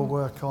did your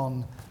work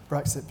on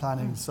Brexit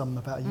planning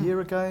about a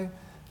year ago,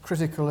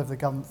 critical of the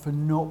government for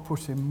not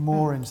putting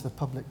more into the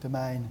public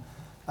domain,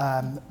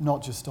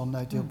 not just on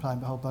no deal planning,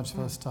 but a whole bunch of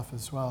other stuff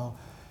as well.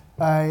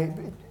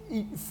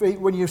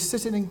 When you're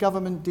sitting in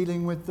government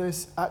dealing with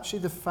this, actually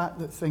the fact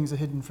that things are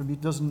hidden from you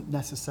doesn't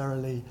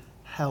necessarily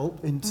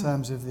help in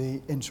terms of the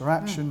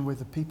interaction with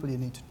the people you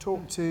need to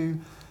talk to,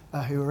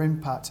 who are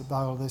impacted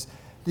by all this.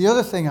 The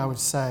other thing I would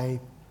say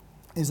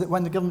is that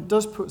when the government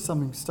does put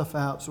stuff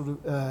out sort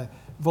of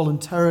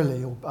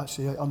voluntarily, or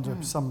actually under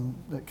some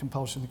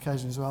compulsion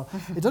occasionally as well,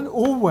 it doesn't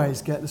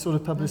always get the sort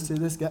of publicity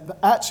this gets, but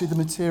actually the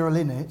material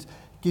in it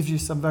gives you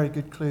some very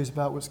good clues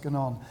about what's going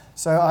on.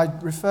 So I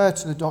refer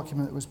to the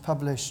document that was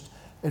published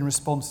in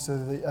response to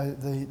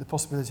the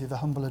possibility of the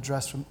humble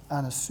address from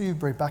Anna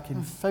Soubry back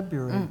in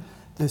February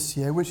this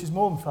year, which is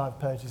more than 5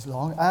 pages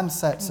long and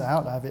sets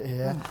out, I have it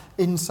here,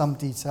 in some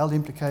detail, the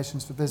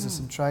implications for business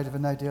and trade of a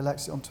no-deal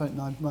exit on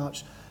 29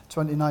 March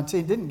 2019.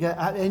 It didn't get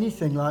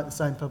anything like the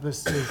same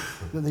publicity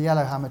that the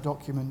Yellowhammer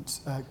document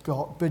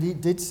got, but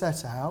it did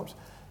set out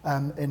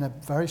in a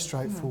very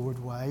straightforward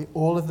way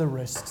all of the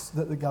risks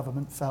that the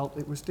government felt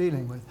it was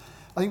dealing with.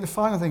 I think the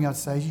final thing I'd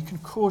say is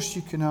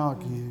you can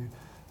argue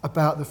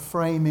about the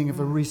framing of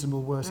a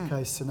reasonable worst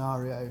case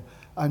scenario,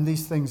 and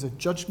these things are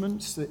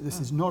judgments. This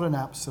is not an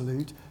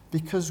absolute.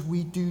 because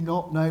we do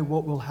not know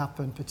what will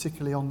happen,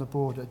 particularly on the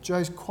border.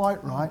 Joe's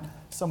quite right,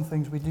 some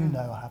things we do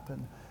know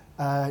happen.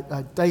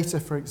 Data,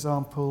 for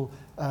example,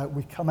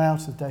 we come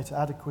out of data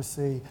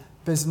adequacy.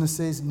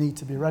 Businesses need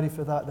to be ready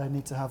for that. They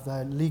need to have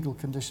their legal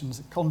conditions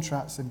and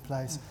contracts in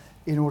place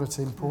in order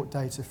to import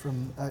data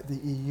from the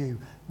EU.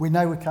 We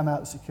know we come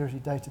out of security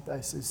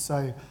databases,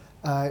 so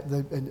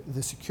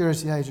the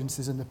security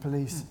agencies and the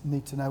police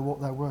need to know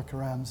what their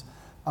workarounds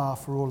are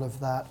for all of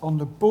that. On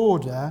the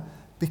border,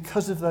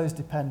 because of those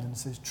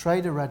dependencies,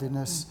 trader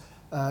readiness,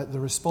 the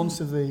response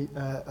of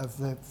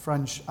the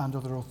French and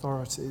other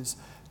authorities,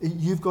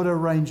 you've got a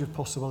range of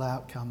possible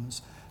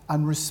outcomes.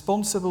 And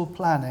responsible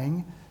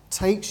planning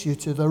takes you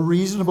to the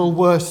reasonable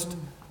worst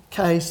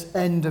case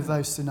end of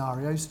those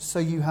scenarios, so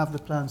you have the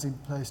plans in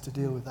place to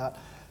deal with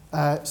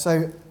that.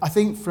 So I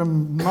think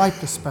from my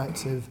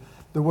perspective,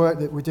 the work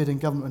that we did in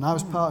government, when I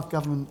was part of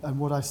government, and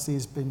what I see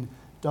has been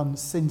done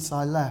since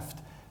I left,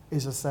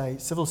 is, I say,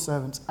 civil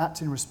servants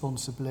acting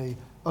responsibly,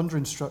 under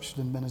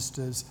instruction of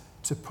ministers,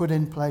 to put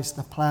in place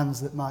the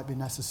plans that might be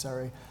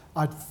necessary.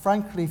 I'd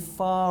frankly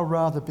far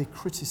rather be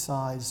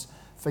criticised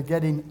for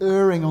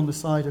erring on the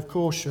side of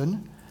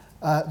caution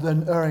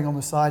than erring on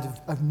the side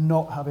of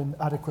not having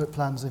adequate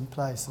plans in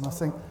place. And I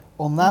think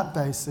on that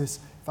basis,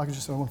 if I could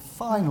just say one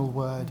final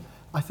word,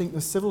 I think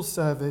the civil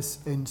service,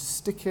 in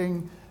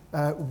sticking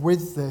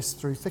with this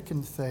through thick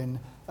and thin,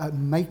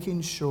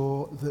 making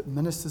sure that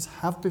ministers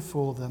have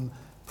before them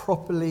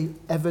properly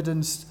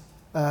evidenced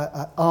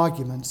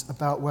arguments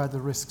about where the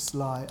risks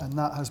lie, and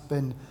that has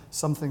been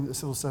something that the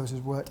civil service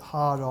has worked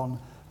hard on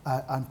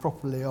and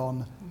properly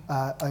on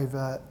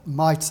over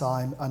my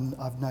time, and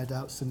I've no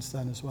doubt since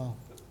then as well.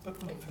 But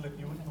Philip,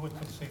 you would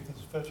concede there's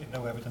virtually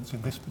no evidence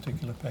in this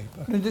particular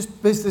paper. This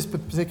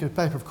particular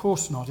paper, of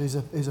course not, is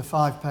a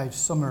 5-page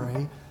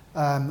summary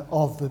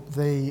of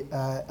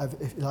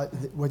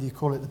whether you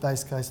call it the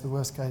base case, the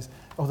worst case,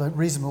 or the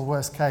reasonable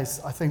worst case.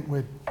 I think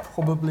we're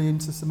probably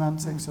into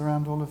semantics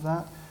around all of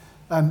that.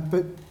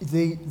 But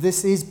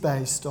this is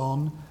based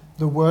on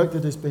the work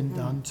that has been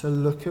done to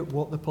look at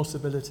what the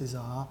possibilities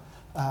are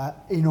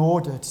in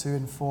order to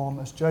inform,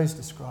 as Joe's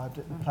described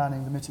it, the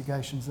planning, the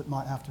mitigations that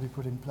might have to be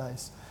put in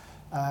place.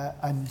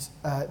 And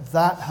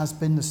that has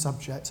been the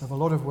subject of a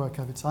lot of work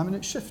over time, and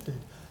it's shifted.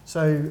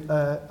 So,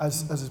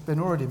 as has been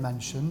already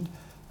mentioned,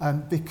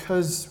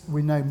 because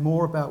we know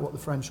more about what the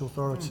French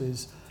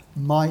authorities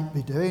might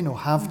be doing or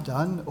have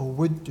done or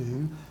would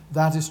do,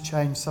 that has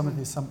changed some of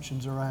the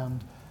assumptions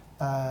around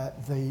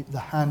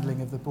the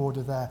handling of the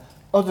border there.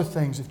 Other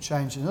things have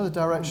changed in other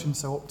directions,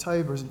 so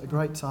October isn't a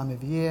great time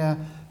of year.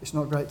 It's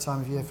not a great time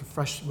of year for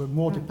fresh. We're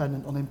more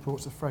dependent on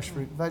imports of fresh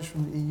fruit and veg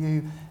from the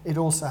EU. It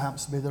also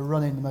happens to be the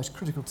most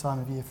critical time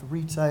of year for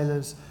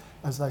retailers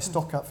as they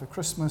stock up for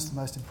Christmas, the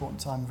most important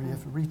time of year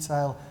for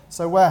retail.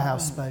 So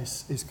warehouse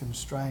space is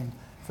constrained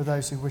for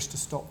those who wish to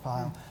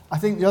stockpile. I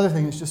think the other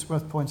thing that's just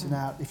worth pointing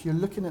out, if you're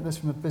looking at this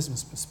from a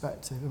business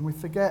perspective, and we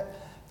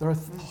forget there are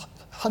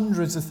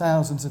hundreds of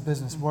thousands of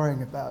business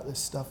worrying about this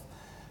stuff,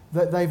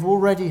 that they've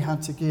already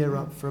had to gear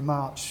up for a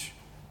March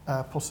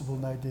possible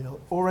no deal,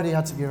 already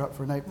had to gear up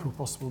for an April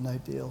possible no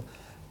deal.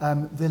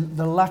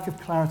 The lack of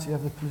clarity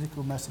of the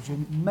political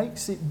messaging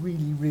makes it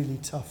really, really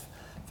tough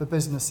for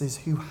businesses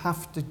who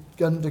have to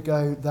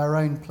undergo their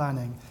own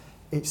planning.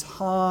 It's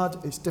hard,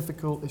 it's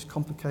difficult, it's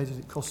complicated,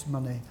 it costs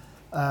money.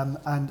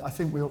 And I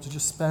think we ought to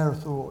just spare a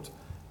thought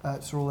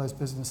to all those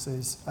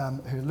businesses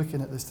who are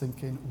looking at this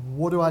thinking,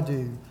 what do I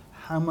do?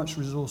 How much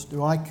resource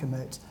do I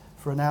commit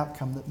for an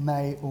outcome that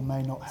may or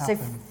may not happen?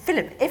 So,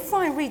 Philip, if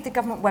I read the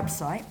government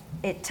website,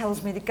 it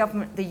tells me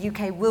the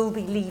UK will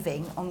be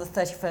leaving on the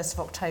 31st of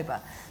October,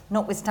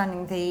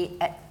 notwithstanding the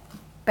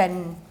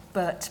Ben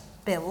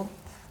Bill,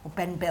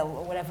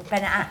 or whatever,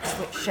 Ben Act,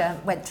 which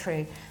went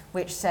through,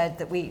 which said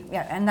that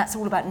and that's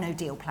all about no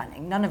deal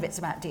planning. None of it's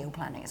about deal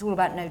planning. It's all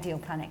about no deal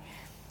planning.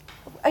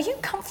 Are you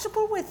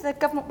comfortable with the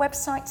government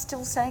website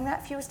still saying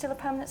that if you were still a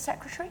permanent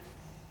secretary?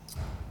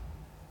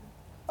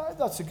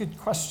 That's a good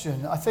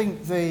question. I think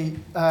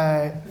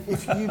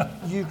if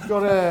you've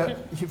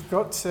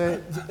got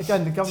to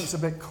again, the government's a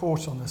bit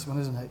caught on this one,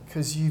 isn't it?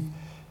 Because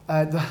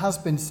there has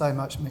been so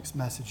much mixed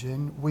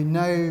messaging. We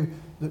know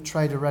that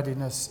trader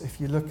readiness, if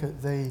you look at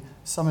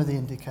some of the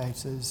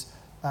indicators,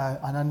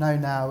 and I know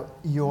now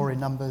EORI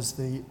numbers,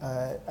 the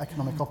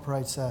economic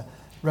operator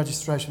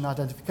registration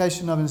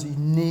identification numbers that you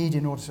need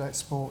in order to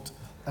export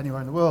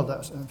anywhere in the world.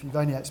 If you've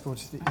only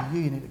exported to the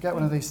EU, you need to get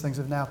one of these things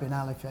have now been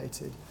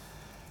allocated.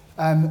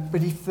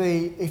 But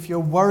if you're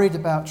worried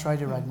about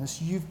trader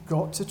readiness, you've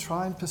got to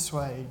try and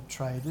persuade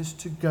traders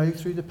to go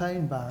through the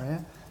pain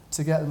barrier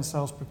to get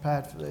themselves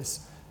prepared for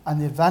this.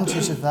 And the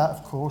advantage of that,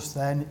 of course,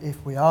 then,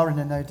 if we are in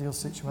a no-deal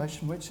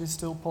situation, which is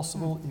still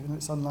possible, even if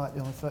it's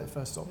unlikely on the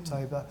 31st of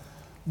October,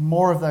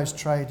 more of those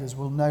traders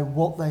will know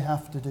what they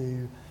have to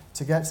do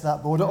to get to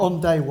that border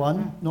on day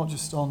one, not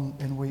just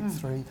in week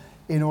 3,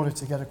 in order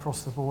to get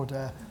across the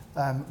border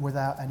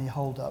without any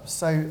hold-ups.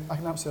 So I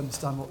can absolutely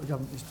understand what the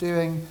government is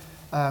doing.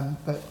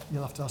 But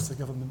you'll have to ask the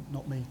government,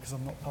 not me, because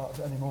I'm not part of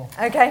it anymore.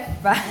 Okay,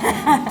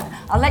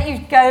 I'll let you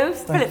go.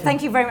 Philip,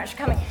 thank you very much for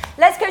coming.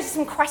 Let's go to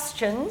some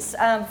questions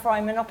before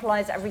I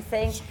monopolise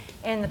everything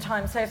in the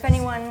time. So if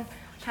anyone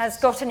has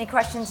got any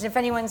questions, if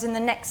anyone's in the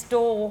next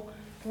door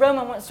room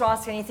and wants to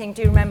ask anything,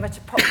 do remember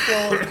to pop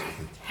your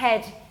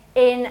head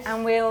in,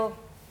 and we'll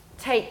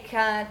take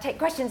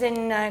questions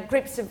in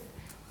groups of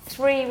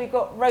 3. We've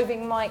got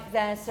roving mic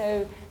there,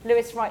 so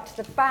Lewis right to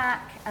the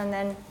back, and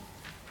then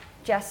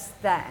Jess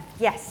there.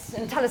 Yes,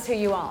 and tell us who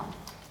you are.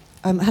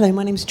 Hello,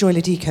 my name's Joy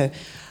Ladico.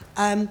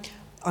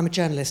 I'm a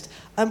journalist.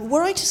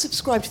 Were I to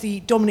subscribe to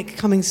the Dominic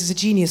Cummings is a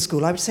Genius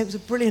School, I would say it was a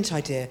brilliant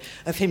idea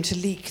of him to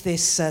leak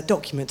this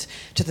document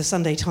to the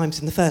Sunday Times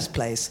in the first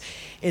place,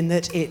 in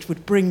that it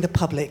would bring the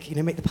public,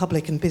 make the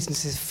public and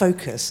businesses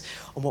focus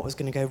on what was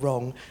going to go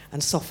wrong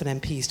and soften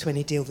MPs to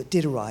any deal that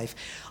did arrive.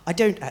 I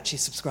don't actually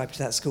subscribe to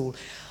that school.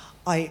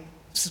 I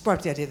subscribe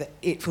to the idea that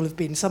it will have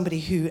been somebody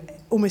who,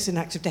 almost in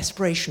an act of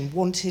desperation,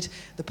 wanted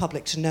the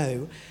public to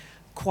know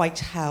quite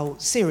how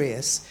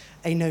serious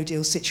a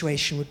no-deal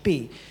situation would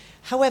be.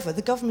 However,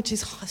 the government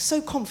is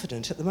so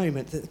confident at the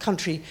moment that the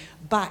country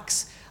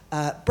backs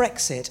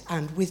Brexit,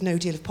 and with no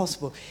deal if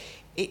possible,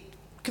 it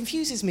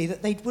confuses me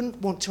that they wouldn't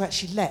want to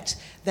actually let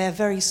their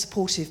very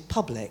supportive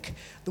public,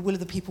 the will of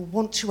the people,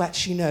 want to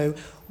actually know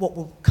what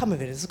will come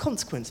of it as a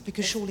consequence,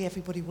 because surely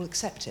everybody will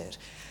accept it.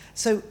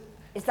 So,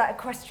 is that a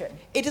question?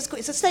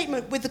 It's a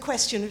statement with the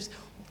question,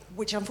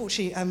 which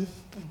unfortunately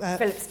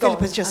Philip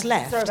has just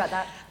left. Sorry about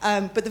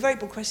that. But the very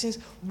broad question is,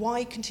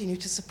 why continue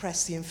to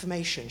suppress the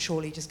information?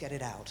 Surely just get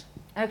it out.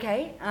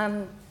 Okay,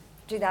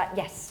 do that,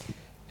 yes.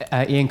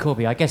 Ian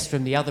Corby, I guess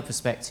from the other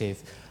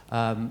perspective,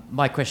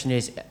 my question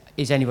is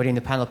anybody in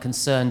the panel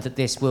concerned that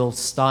this will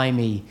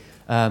stymie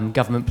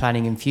government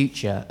planning in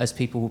future, as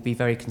people will be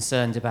very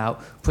concerned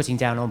about putting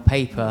down on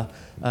paper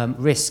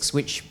risks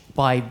which,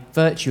 by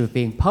virtue of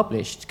being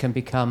published, can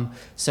become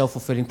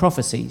self-fulfilling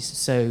prophecies.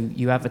 So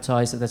you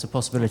advertise that there's a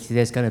possibility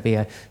there's going to be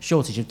a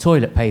shortage of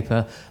toilet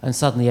paper, and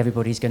suddenly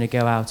everybody's going to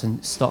go out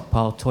and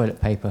stockpile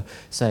toilet paper.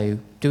 So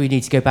do we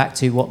need to go back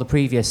to what the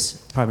previous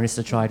Prime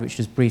Minister tried, which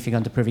was briefing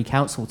under Privy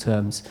Council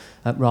terms,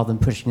 rather than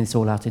pushing this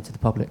all out into the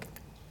public?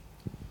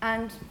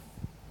 And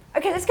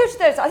okay, let's go to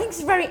those. I think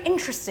it's very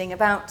interesting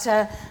about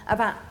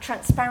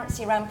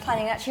transparency around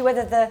planning, actually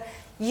whether the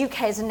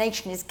UK as a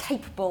nation is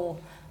capable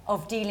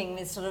of dealing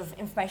with sort of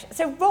information.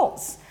 So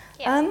Roz,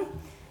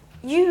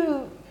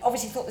 you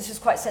obviously thought this was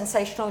quite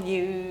sensational.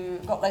 You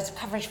got loads of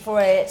coverage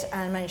for it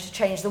and managed to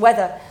change the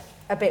weather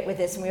a bit with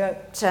this, and we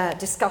won't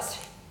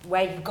discuss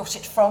where you got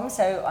it from,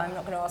 so I'm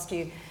not going to ask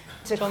you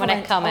to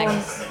comment on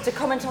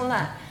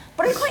that.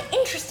 But I'm quite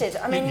interested.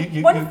 I mean,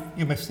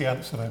 you missed the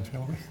answer then,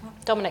 shall we?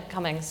 Dominic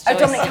Cummings. Oh,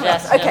 Dominic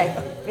Cummings.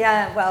 Okay.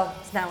 Yeah, well,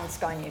 it's now on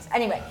Sky News.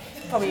 Anyway,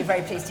 probably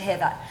very pleased to hear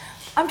that.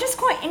 I'm just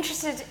quite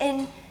interested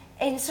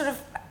in sort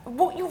of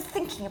what you're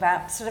thinking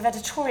about sort of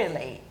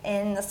editorially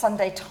in the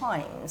Sunday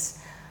Times,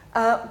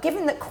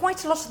 given that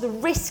quite a lot of the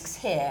risks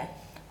here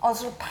are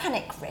sort of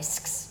panic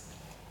risks.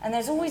 And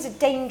there's always a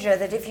danger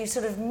that if you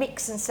sort of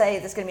mix and say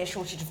there's going to be a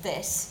shortage of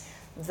this,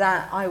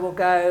 that I will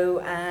go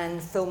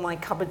and fill my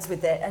cupboards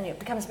with it, and it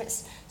becomes a bit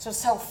sort of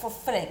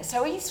self-fulfilling. So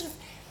are you sort of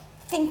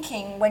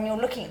thinking, when you're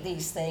looking at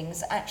these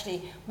things,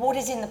 actually what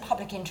is in the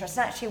public interest,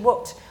 and actually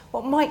what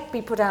might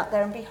be put out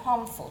there and be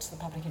harmful to the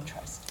public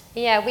interest?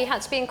 Yeah, we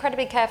had to be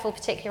incredibly careful,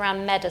 particularly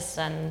around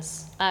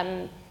medicines.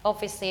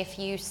 Obviously, if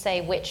you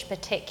say which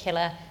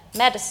particular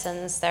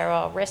medicines there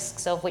are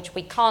risks of which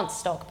we can't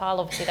stockpile,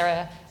 obviously there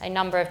are a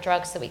number of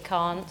drugs that we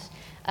can't.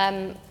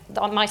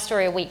 My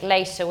story a week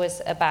later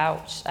was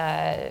about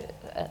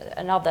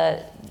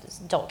another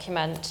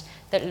document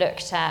that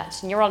looked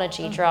at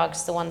neurology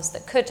drugs, the ones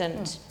that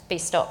couldn't be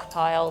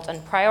stockpiled,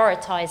 and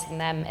prioritising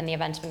them in the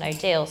event of a no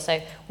deal.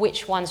 So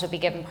which ones would be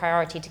given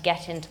priority to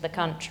get into the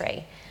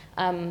country.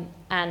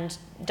 And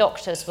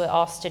doctors were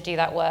asked to do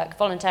that work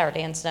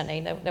voluntarily,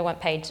 incidentally. They weren't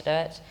paid to do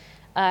it.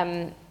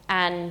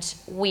 And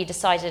we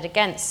decided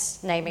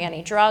against naming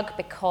any drug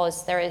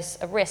because there is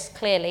a risk,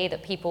 clearly,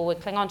 that people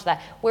would cling on to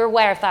that. We're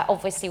aware of that,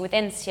 obviously, with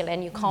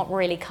insulin. You can't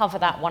really cover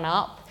that one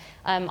up.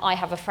 I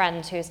have a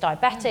friend who is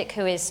diabetic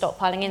who is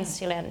stockpiling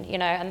insulin,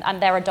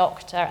 and they're a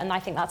doctor, and I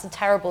think that's a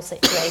terrible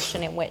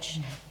situation in which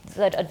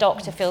a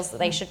doctor feels that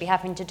they should be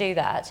having to do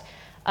that.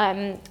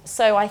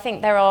 So I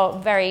think there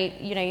are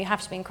you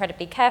have to be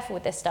incredibly careful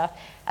with this stuff.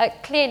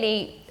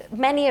 Clearly,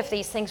 many of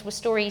these things were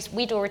stories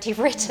we'd already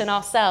written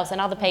ourselves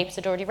and other papers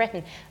had already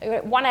written.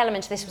 One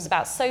element of this was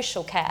about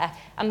social care,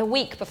 and the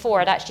week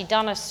before I'd actually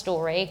done a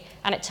story,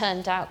 and it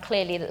turned out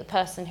clearly that the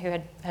person who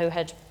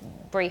had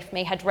briefed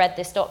me had read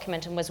this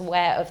document and was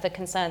aware of the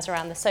concerns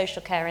around the social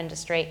care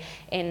industry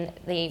in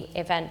the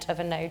event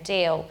of a no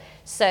deal.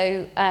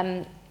 So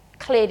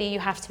clearly you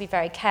have to be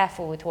very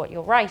careful with what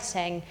you're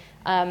writing.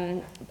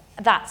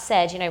 That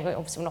said, we're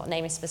obviously not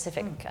naming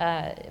specific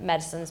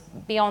medicines.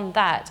 Beyond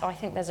that, I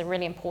think there's a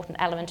really important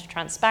element of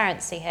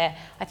transparency here.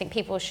 I think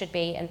people should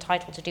be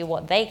entitled to do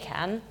what they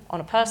can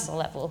on a personal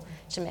level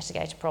to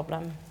mitigate a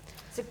problem.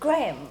 So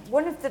Graham,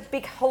 one of the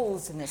big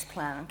holes in this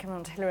plan, I'm coming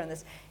on to Hilary on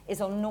this,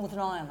 is on Northern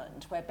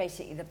Ireland, where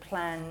basically the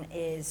plan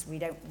is we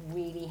don't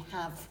really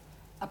have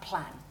a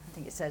plan. I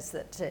think it says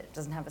that it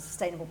doesn't have a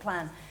sustainable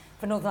plan.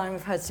 For Northern Ireland,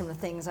 we've heard similar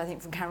things, I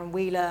think, from Karen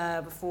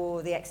Wheeler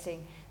before the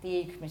exiting the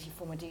EU committee,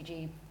 former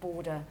DG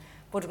border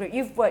group.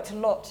 You've worked a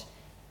lot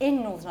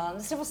in Northern Ireland.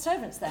 The civil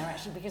servants there,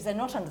 actually, because they're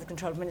not under the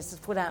control of ministers,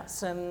 put out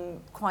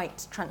some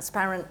quite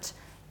transparent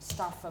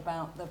stuff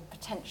about the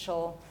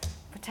potential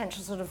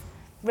sort of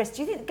risk.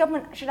 Do you think the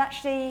government should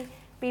actually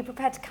be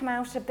prepared to come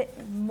out a bit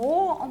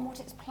more on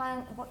what its plan,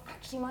 what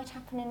actually might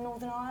happen in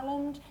Northern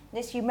Ireland?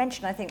 This you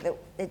mentioned, I think, that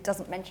it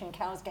doesn't mention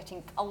cows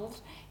getting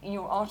culled in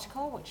your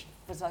article, which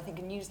was, I think,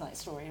 a Newsnight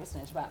story,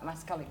 wasn't it, about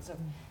mass cullings of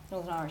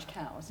Northern Irish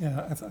cows?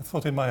 Yeah, I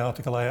thought in my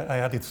article I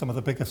added some of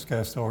the bigger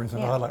scare stories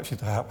that are likely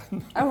to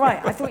happen. Oh,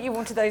 right. I thought you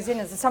wanted those in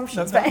as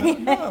assumptions. But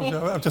anyway.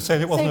 No, I'm just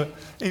saying it wasn't...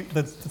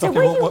 So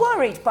were you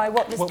worried by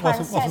what this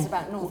plan says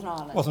about Northern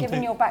Ireland,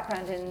 given your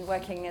background in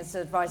working as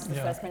advisor to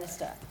the First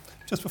Minister?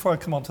 Just before I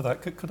come on to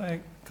that, could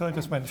I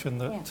just mention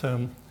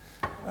that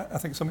I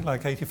think something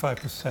like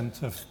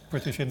 85% of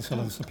British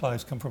insulin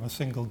supplies come from a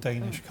single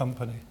Danish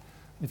company.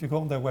 If you go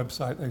on their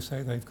website, they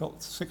say they've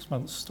got 6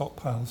 months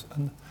stockpiles,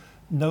 and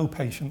no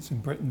patients in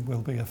Britain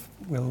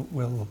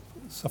will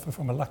suffer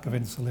from a lack of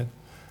insulin,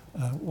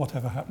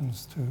 whatever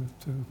happens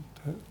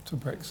to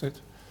Brexit.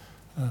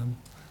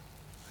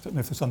 I don't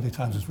know if the Sunday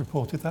Times has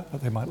reported that,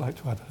 but they might like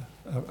to add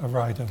a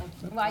rider.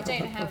 Well, I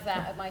don't have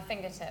that at my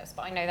fingertips,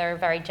 but I know there are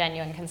very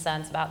genuine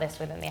concerns about this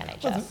within the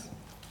NHS. Well,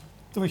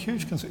 there were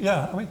huge concerns.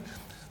 Yeah, I mean,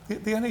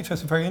 the NHS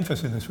is very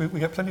interested in this. We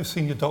get plenty of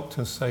senior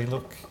doctors say,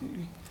 look,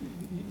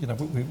 you know,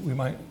 we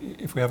might,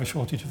 if we have a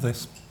shortage of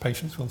this,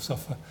 patients will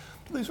suffer.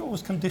 But these are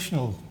always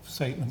conditional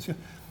statements.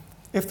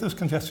 If there's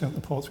congestion at the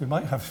ports, we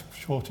might have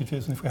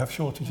shortages, and if we have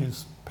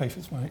shortages,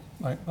 patients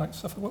might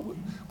suffer. Well,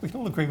 we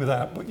can all agree with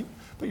that, but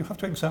you have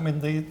to examine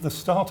the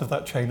start of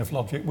that chain of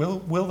logic.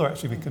 Will there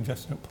actually be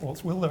congestion at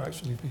ports? Will there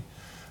actually be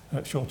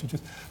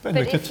shortages? But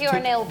anyway, if you're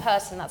an ill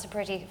person, that's a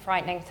pretty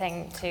frightening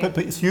thing to... But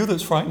it's you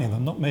that's frightening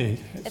them, not me.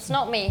 It's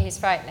not me who's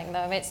frightening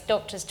them. It's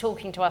doctors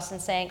talking to us and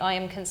saying, I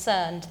am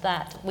concerned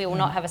that we will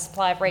not have a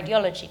supply of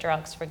radiology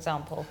drugs, for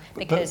example,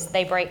 because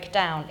they break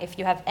down. If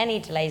you have any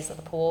delays at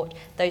the port,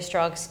 those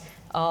drugs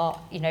are,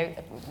 you know,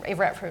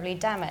 irreparably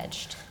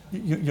damaged.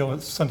 Your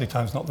Sunday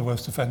Times not the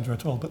worst offender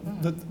at all, but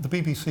the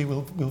BBC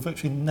will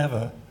virtually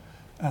never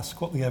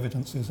ask what the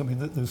evidence is. I mean,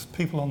 there's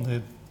people on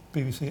the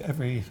BBC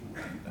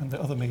and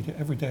the other media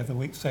every day of the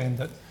week saying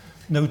that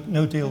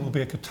no deal will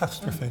be a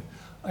catastrophe.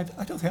 I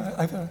don't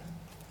think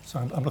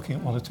sorry, I'm looking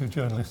at one or two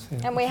journalists here.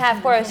 And we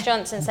have Boris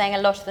Johnson saying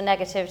a lot of the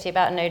negativity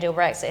about a no-deal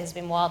Brexit has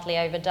been wildly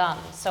overdone.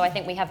 So I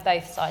think we have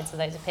both sides of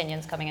those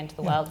opinions coming into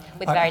the world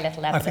with very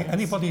little evidence. I think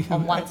anybody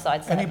on one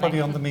side. Anybody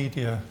on the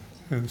media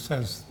who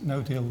says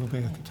no deal will be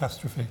a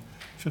catastrophe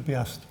should be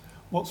asked,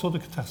 what sort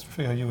of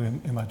catastrophe are you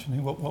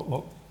imagining?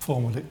 What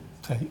form will it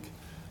take?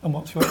 And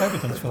what's your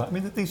evidence for that? I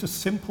mean, these are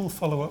simple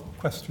follow-up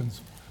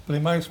questions, but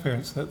in my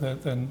experience, they're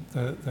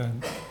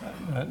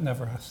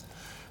never asked.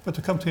 But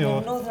to come to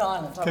your... Northern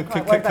Ireland, I'm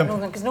quite worried about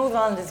Northern, because Northern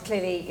Ireland is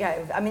clearly, you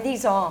know, I mean,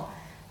 these are,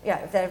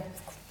 they're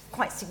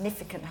quite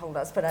significant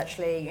holdouts, but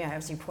actually, you know,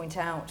 as you point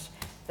out,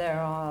 there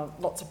are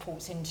lots of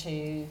ports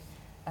into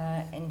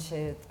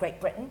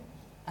Great Britain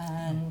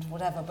and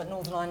whatever, but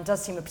Northern Ireland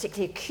does seem a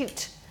particularly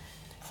acute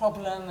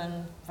problem,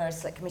 and various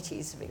select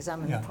committees have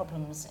examined the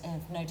problems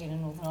of no deal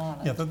in Northern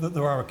Ireland. Yeah,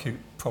 there are acute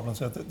problems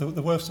there.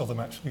 The worst of them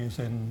actually is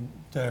in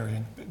dairy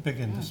and big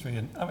industry.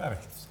 And I mean,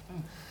 it's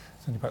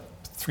only about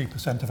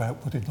 3% of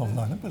output in Northern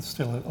Ireland, but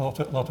still a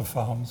lot of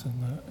farms,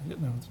 and you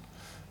know,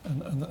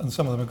 and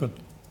some of them are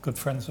good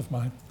friends of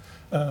mine.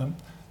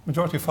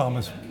 Majority of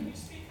farmers.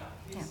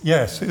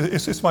 Yes,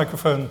 is this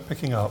microphone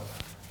picking up?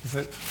 Is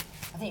it?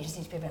 I think it just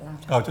needs to be a bit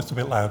louder. Oh, just a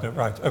bit louder,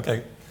 right?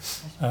 Okay.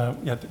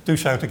 Do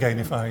shout again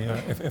if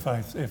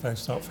I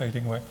start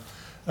fading away.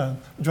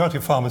 Majority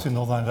of farmers in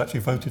Northern Ireland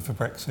actually voted for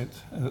Brexit,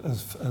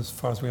 as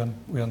far as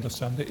we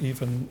understand it,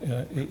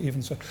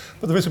 even so.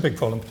 But there is a big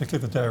problem,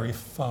 particularly the dairy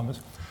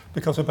farmers,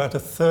 because about a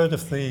third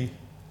of the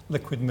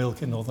liquid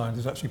milk in Northern Ireland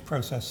is actually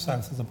processed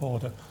south of the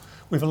border.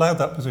 We've allowed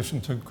that position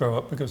to grow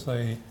up because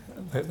the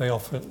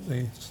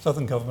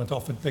southern government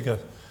offered bigger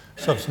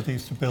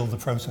subsidies to build the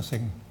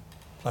processing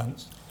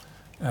plants.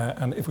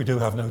 And if we do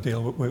have no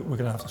deal, we're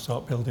going to have to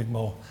start building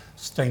more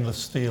stainless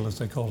steel, as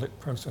they call it,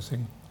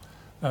 processing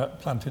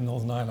plant in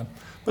Northern Ireland.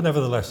 But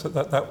nevertheless,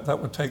 that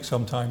would take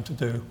some time to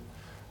do.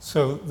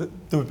 So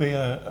there would be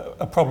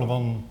a problem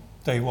on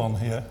day one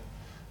here,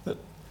 that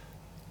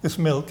this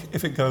milk,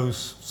 if it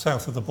goes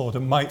south of the border,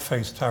 might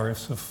face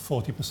tariffs of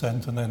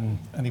 40%, and then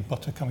any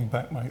butter coming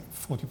back might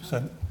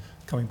 40%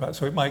 coming back.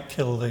 So it might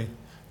kill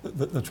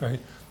the trade.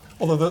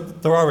 Although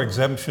there are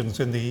exemptions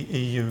in the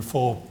EU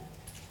for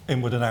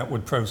inward and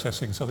outward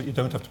processing, so that you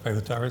don't have to pay the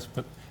tariffs.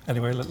 But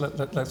anyway,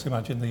 let's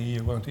imagine the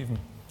EU won't even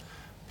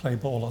play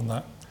ball on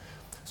that.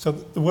 So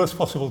the worst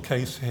possible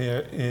case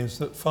here is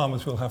that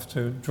farmers will have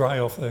to dry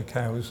off their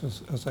cows,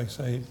 as they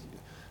say.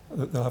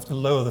 They'll have to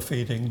lower the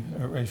feeding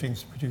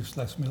regimes to produce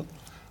less milk.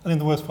 And in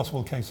the worst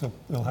possible case,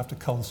 they'll have to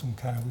cull some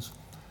cows.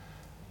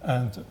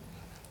 And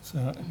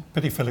so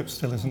Biddy Phillips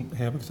still isn't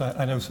here because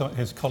I know some of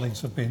his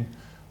colleagues have been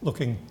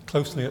looking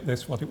closely at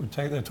this, what it would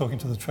take. They're talking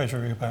to the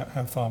Treasury about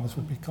how farmers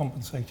would be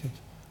compensated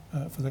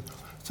for this.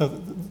 So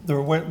there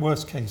are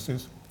worse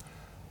cases,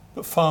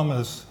 but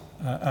farmers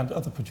and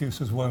other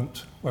producers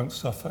won't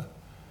suffer.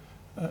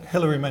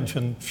 Hilary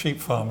mentioned sheep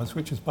farmers,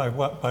 which is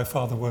by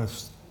far the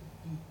worst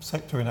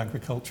sector in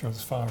agriculture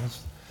as far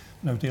as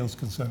no deal is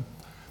concerned.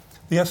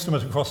 The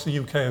estimate across the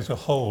UK as a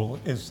whole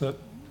is that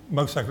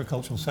most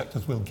agricultural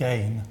sectors will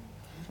gain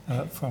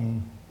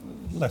from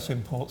less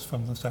imports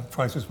from the south.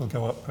 Prices will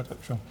go up,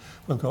 production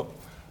will go up.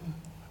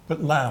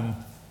 But lamb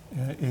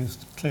is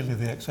clearly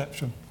the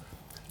exception.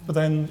 But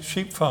then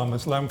sheep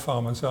farmers, lamb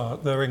farmers,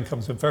 their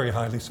incomes are very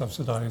highly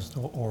subsidised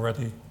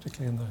already,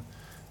 particularly in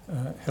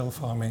the hill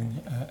farming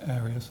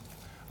areas.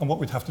 And what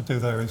we'd have to do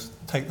there is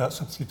take that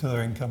subsidy to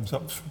their incomes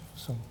up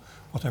from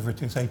whatever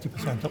it is,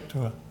 80% up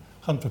to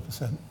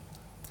 100%.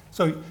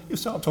 So you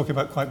start talking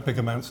about quite big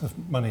amounts of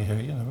money here,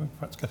 you know,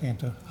 perhaps getting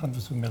into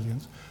hundreds of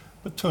millions.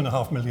 But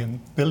 2.5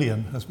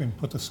 billion has been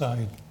put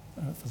aside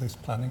for this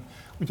planning.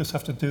 We just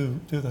have to do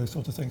those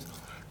sort of things.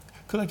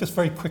 Could I just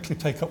very quickly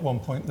take up one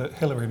point that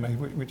Hilary made,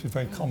 which is a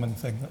very common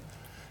thing, that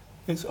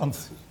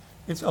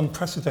it's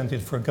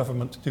unprecedented for a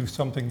government to do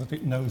something that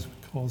it knows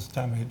would cause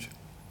damage.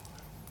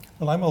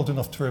 Well, I'm old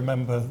enough to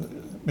remember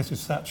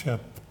Mrs. Thatcher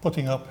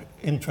putting up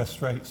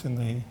interest rates in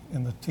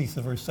the teeth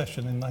of a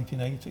recession in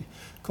 1980,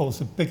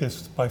 caused the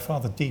biggest, by far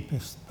the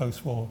deepest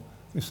post-war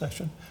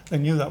recession. They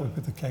knew that would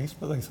be the case,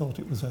 but they thought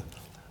it was a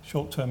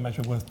short-term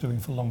measure worth doing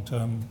for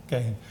long-term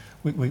gain.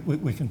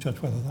 We can judge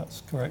whether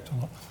that's correct or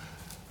not.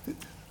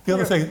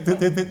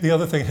 The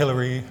other thing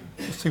Hilary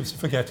seems to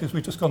forget is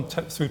we've just gone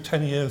through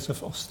 10 years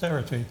of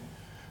austerity.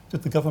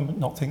 Did the government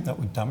not think that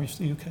would damage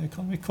the UK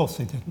economy? Of course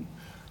they didn't.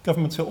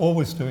 Governments are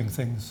always doing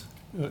things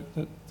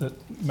that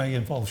may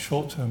involve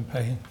short-term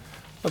pain,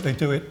 but they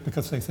do it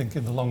because they think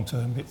in the long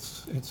term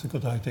it's a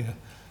good idea.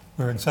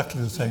 We're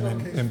exactly the same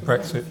in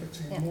Brexit.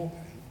 Yeah.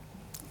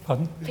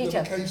 Pardon? Peter. Is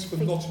there a case for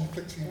not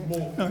inflicting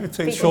more? No, it's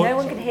Peter, short. no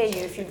one can hear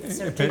you if you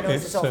sort of do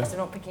noises off, so they're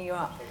not picking you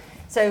up.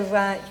 So you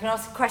can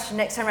ask a question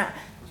next time around.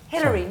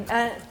 Hilary,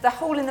 the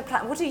hole in the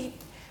plan, what are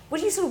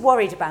you sort of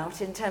worried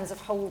about in terms of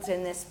holes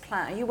in this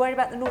plan? Are you worried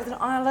about the Northern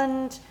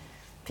Ireland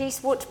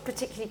piece? What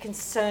particularly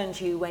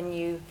concerned you when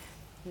you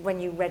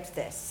read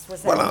this?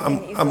 Was there anything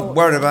that you I'm thought...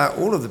 worried about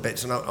all of the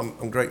bits, and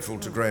I'm grateful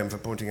to Graham for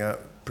pointing out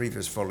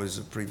previous followers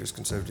of previous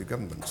Conservative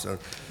governments. So,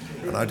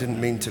 and I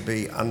didn't mean to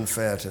be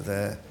unfair to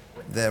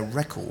their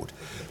record.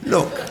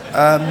 Look,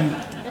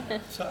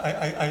 So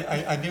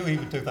I knew he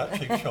would do that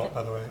cheap shot,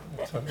 by the way.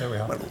 So there we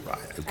are. well,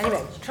 right, okay.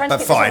 Anyway, trying to But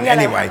get fine, this on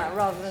anyway. Yellowhammer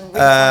rather than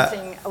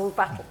refighting old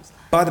battles.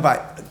 By the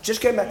by,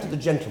 just going back to the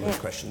gentleman's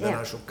question, then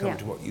yeah, I shall come yeah.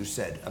 to what you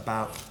said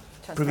about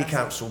Transparency. Privy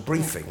Council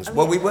briefings. Yeah.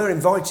 Well, we were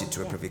invited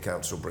to a Privy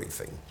Council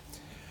briefing,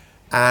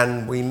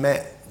 and we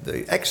met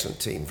the excellent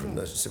team from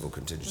the Civil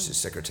Contingencies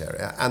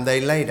Secretariat, and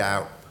they laid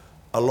out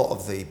a lot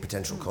of the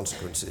potential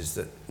consequences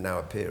that now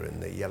appear in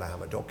the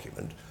Yellowhammer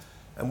document.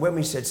 And when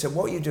we said, so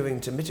what are you doing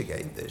to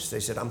mitigate this? They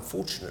said,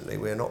 unfortunately,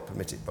 we're not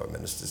permitted by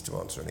ministers to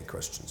answer any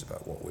questions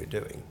about what we're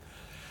doing.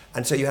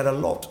 And so you had a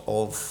lot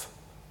of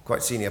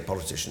quite senior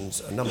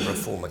politicians, a number of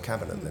former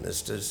cabinet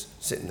ministers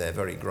sitting there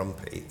very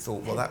grumpy,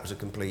 thought, well, that was a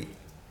complete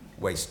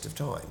waste of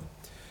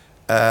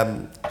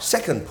time.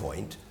 Second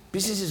point,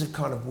 businesses have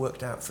kind of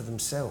worked out for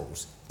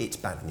themselves it's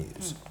bad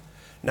news.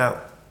 Now,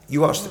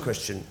 you asked the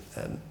question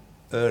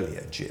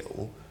earlier,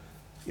 Jill,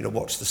 you know,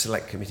 what's the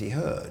select committee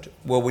heard?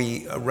 Well,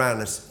 we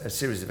ran a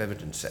series of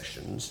evidence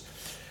sessions,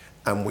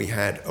 and we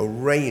had a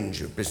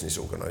range of business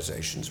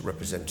organisations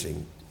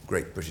representing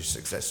great British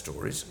success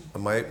stories.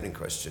 And my opening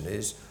question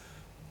is,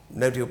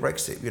 no deal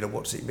Brexit, you know,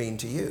 what's it mean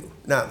to you?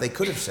 Now, they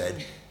could have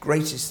said,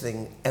 greatest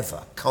thing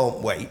ever, can't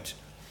wait,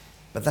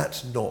 but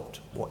that's not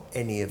what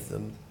any of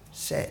them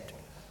said.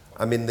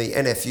 I mean, the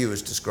NFU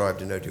has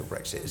described a no deal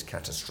Brexit as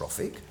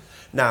catastrophic.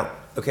 Now,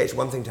 okay, it's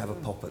one thing to have a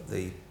pop at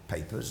the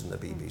papers and the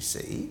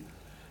BBC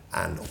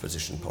and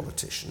opposition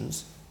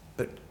politicians,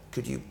 but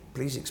could you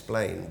please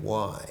explain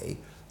why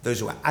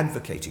those who are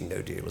advocating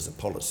no deal as a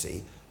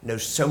policy know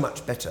so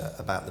much better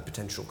about the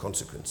potential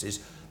consequences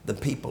than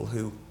people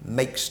who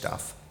make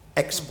stuff,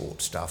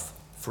 export stuff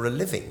for a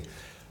living?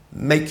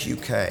 Make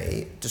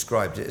UK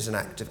described it as an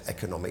act of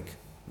economic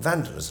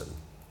vandalism.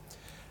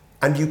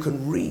 And you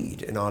can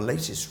read in our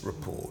latest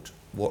report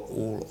what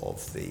all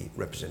of the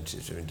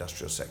representatives of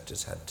industrial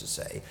sectors had to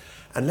say.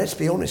 And let's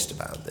be honest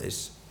about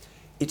this,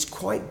 it's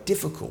quite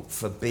difficult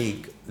for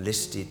big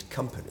listed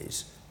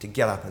companies to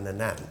get up and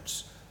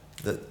announce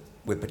that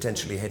we're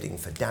potentially heading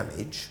for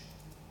damage.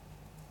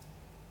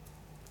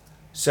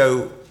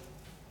 So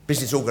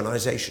business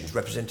organisations,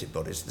 representative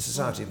bodies, the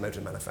Society of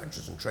Motor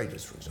Manufacturers and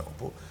Traders, for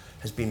example,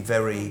 has been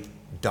very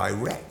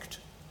direct.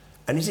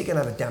 And is it going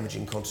to have a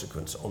damaging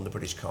consequence on the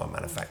British car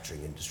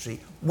manufacturing industry?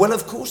 Well,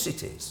 of course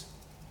it is.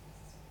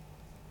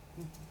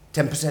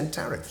 10%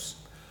 tariffs.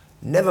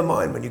 Never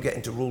mind when you get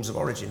into rules of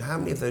origin, how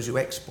many of those who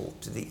export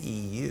to the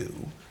EU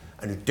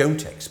and who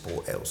don't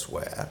export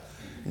elsewhere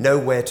know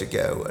where to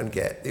go and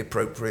get the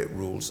appropriate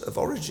rules of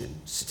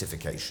origin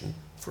certification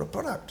for a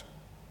product.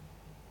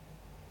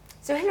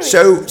 So,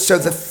 Hilary, So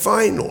the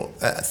final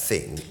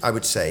thing I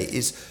would say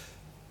is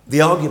the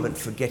argument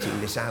for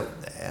getting this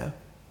out there,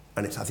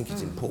 and I think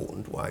it's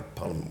important why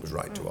Parliament was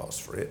right to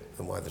ask for it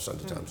and why the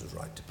Sunday Times was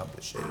right to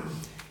publish it,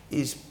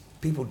 is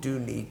people do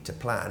need to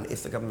plan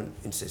if the government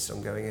insists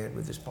on going ahead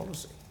with this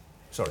policy.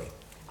 Sorry.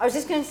 I was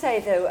just going to say,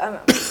 though,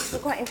 we're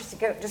quite interested,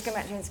 just going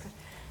back to this question.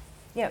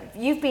 You know,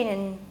 you've been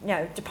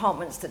in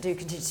departments that do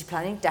contingency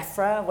planning,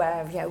 DEFRA,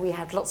 where we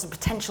had lots of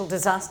potential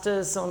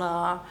disasters on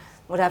our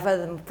whatever,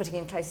 and putting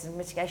in places of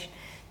mitigation.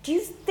 Do you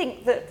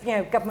think that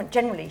government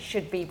generally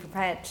should be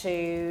prepared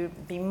to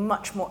be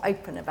much more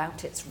open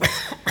about its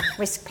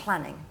risk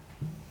planning?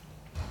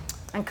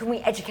 And can we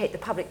educate the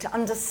public to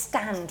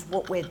understand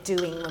what we're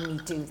doing when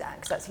we do that?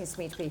 Because that seems to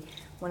me to be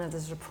one of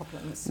the sort of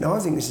problems. No, I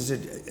think this is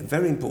a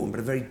very important but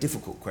a very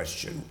difficult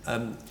question.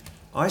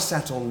 I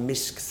sat on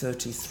MISC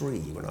 33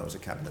 when I was a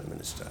cabinet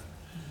minister,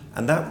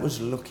 and that was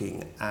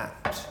looking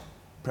at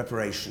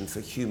preparation for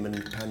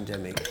human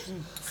pandemic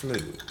flu.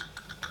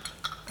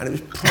 And it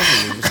was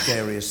probably the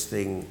scariest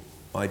thing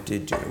I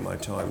did during my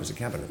time as a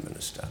cabinet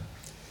minister,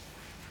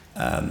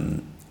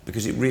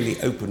 because it really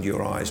opened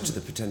your eyes to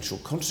the potential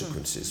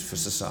consequences for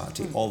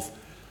society of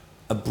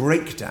a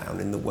breakdown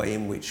in the way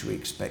in which we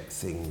expect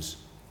things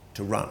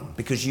to run.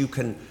 Because you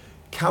can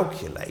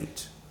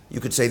calculate, you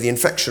could say the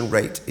infection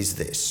rate is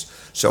this.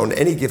 So on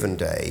any given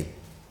day,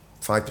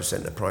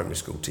 5% of primary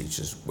school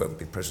teachers won't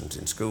be present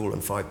in school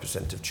and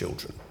 5% of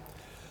children.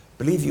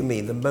 Believe you me,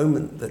 the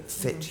moment that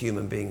fit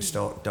human beings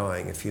start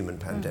dying of human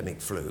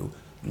pandemic flu,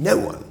 no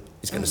one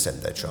is going to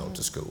send their child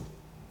to school.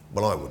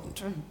 Well, I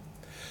wouldn't.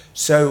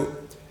 So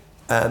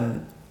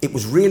it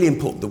was really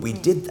important that we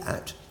did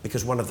that,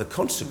 because one of the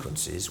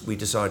consequences, we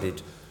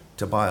decided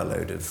to buy a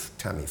load of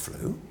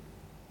Tamiflu.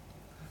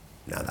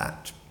 Now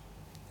that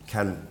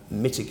can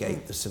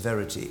mitigate the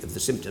severity of the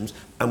symptoms,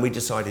 and we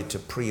decided to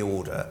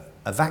pre-order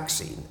a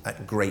vaccine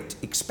at great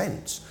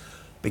expense.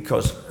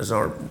 Because, as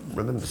I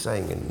remember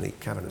saying in the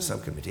Cabinet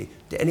Subcommittee,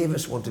 do any of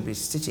us want to be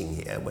sitting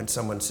here when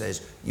someone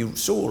says, you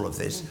saw all of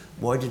this,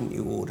 why didn't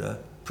you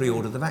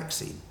pre-order the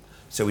vaccine?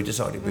 So we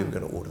decided we were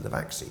going to order the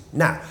vaccine.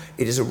 Now,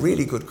 it is a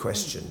really good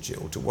question,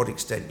 Jill, to what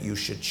extent you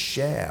should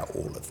share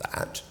all of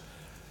that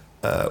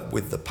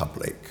with the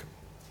public,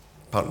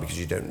 partly because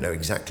you don't know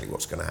exactly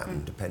what's going to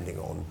happen depending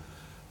on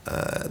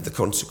the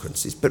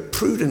consequences. But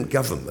prudent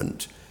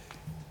government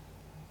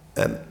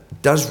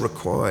does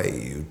require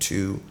you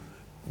to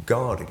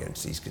guard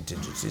against these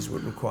contingencies,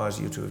 which requires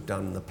you to have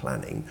done the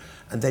planning,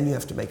 and then you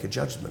have to make a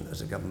judgment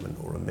as a government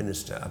or a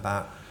minister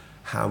about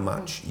how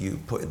much you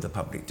put in the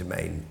public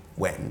domain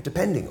when,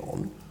 depending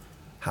on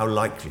how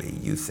likely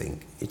you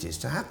think it is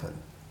to happen.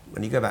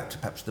 When you go back to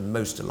perhaps the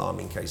most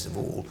alarming case of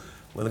all,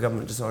 when the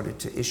government decided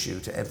to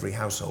issue to every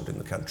household in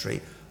the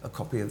country a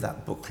copy of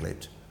that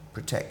booklet,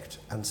 Protect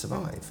and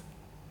Survive.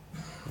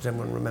 Does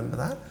anyone remember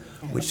that?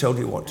 Which told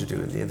you what to do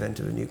in the event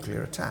of a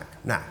nuclear attack.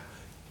 Now,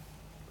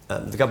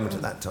 the government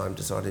at that time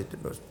decided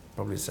it was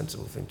probably a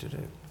sensible thing to do.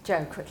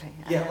 Joe, quickly.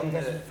 Yeah, on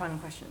the final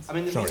questions. I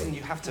mean, the reason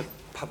you have to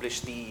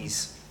publish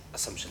these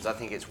assumptions, I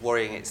think it's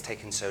worrying it's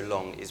taken so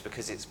long, is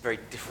because it's very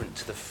different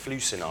to the flu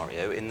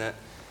scenario in that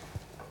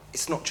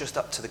it's not just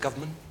up to the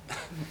government.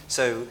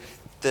 So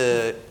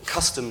the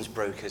customs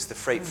brokers, the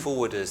freight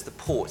forwarders, the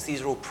ports,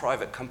 these are all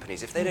private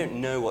companies. If they don't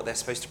know what they're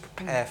supposed to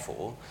prepare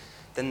for,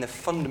 then the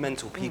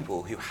fundamental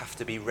people who have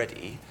to be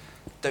ready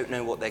don't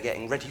know what they're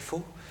getting ready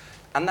for.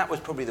 And that was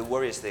probably the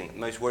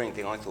most worrying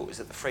thing I thought, was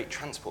that the Freight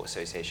Transport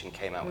Association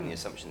came out when the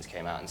assumptions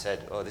came out and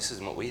said, oh, this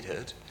isn't what we'd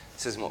heard,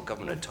 this isn't what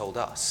government had told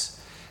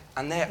us.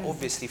 And they're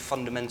obviously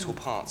fundamental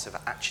parts of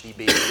actually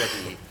being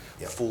ready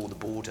for the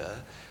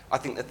border. I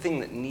think the thing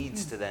that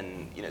needs to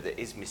then, that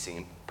is missing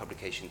in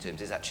publication terms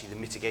is actually the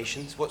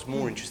mitigations. What's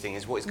more interesting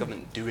is what is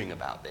government doing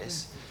about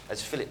this?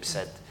 As Philip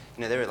said,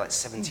 there are like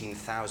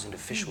 17,000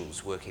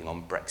 officials working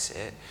on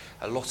Brexit.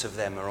 A lot of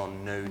them are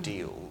on no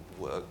deal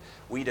work.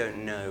 We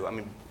don't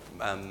know,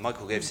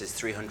 Michael Gove says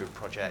 300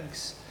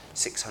 projects,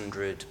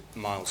 600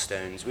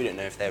 milestones. We don't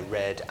know if they're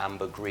red,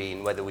 amber,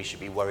 green, whether we should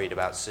be worried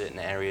about certain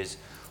areas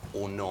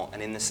or not.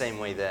 And in the same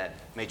way that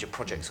Major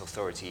Projects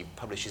Authority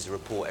publishes a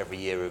report every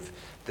year of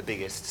the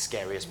biggest,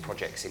 scariest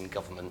projects in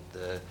government,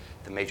 the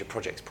Major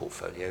Projects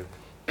portfolio,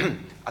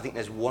 I think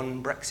there's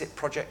one Brexit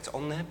project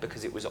on there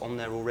because it was on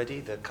there already,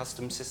 the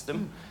customs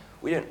system.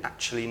 We don't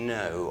actually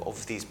know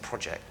of these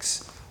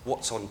projects,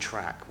 what's on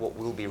track, what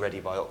will be ready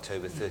by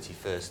October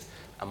 31st,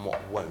 and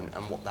what won't,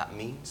 and what that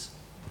means.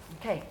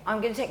 Okay,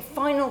 I'm going to take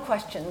final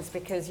questions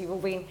because you've all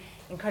been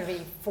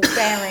incredibly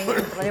forbearing,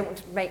 but I don't want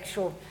to make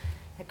sure.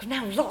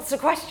 Now, lots of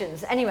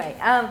questions. Anyway,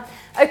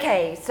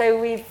 okay, so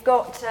we've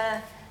got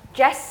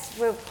Jess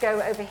will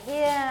go over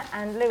here,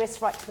 and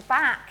Lewis right to the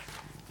back,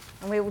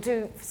 and we will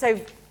do, so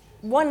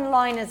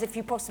one-liners if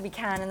you possibly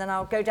can, and then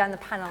I'll go down the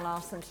panel and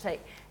ask them to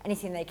take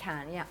anything they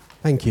can, yeah.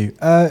 Thank you.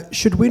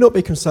 Should we not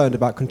be concerned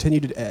about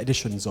continued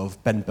editions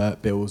of Ben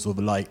Burt bills or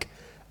the like,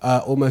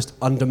 almost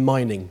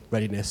undermining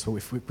readiness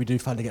if we do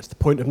finally get to the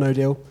point of no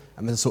deal,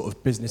 and there's a sort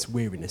of business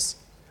weariness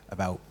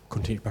about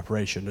continued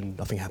preparation and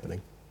nothing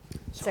happening.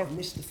 So I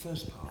missed the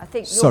first part. I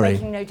think you're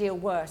making no deal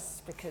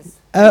worse because...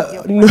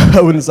 No,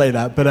 I wouldn't say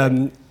that,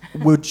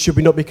 but should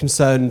we not be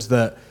concerned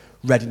that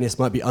readiness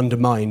might be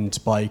undermined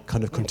by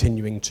kind of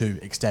continuing to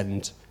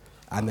extend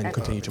and then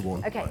continue to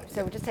warn? Okay,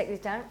 so we'll just take these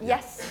down.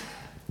 Yes.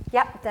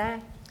 Yep,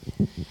 there.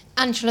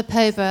 Angela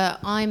Pover.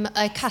 I'm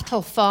a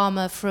cattle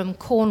farmer from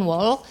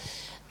Cornwall,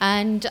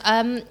 and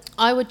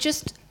I would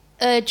just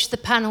urge the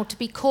panel to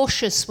be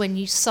cautious when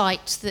you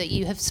cite that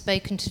you have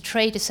spoken to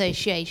trade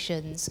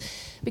associations,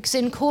 because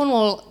in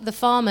Cornwall the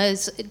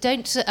farmers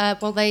don't,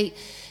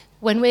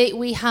 when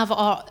we have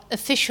our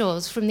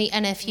officials from the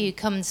NFU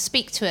come and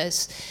speak to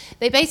us,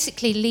 they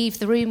basically leave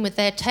the room with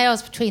their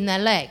tails between their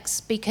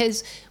legs,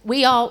 because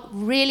we are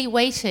really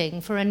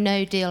waiting for a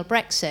no-deal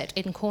Brexit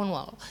in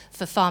Cornwall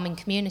for farming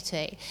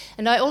community.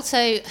 And I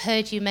also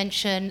heard you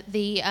mention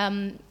the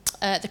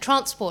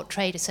Transport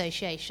Trade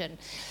Association.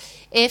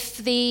 If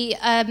the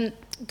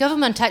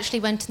government actually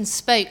went and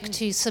spoke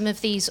to some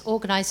of these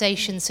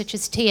organisations such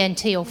as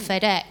TNT or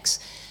FedEx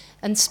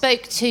and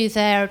spoke to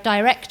their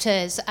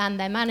directors and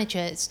their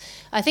managers,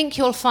 I think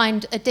you'll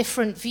find a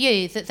different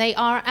view, that they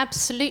are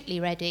absolutely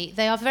ready.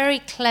 They are very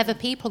clever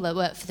people that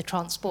work for the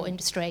transport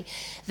industry.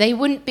 They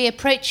wouldn't be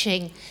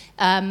approaching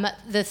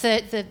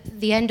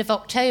the end of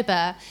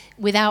October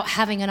without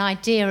having an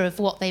idea of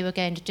what they were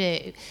going to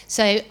do.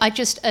 So I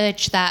just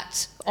urge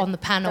that on the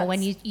panel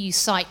when you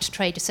cite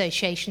trade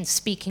associations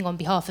speaking on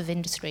behalf of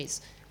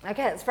industries.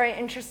 Okay, that's very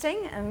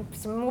interesting.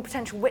 Some more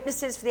potential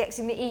witnesses for the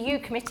Exiting the EU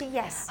committee.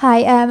 Yes.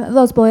 Hi,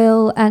 Ros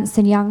Boyle, Ernst &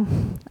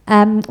 Young.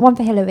 One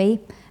for Hilary.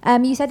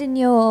 You said in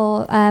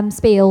your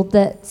spiel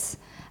that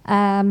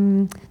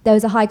there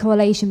was a high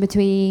correlation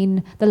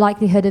between the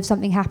likelihood of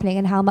something happening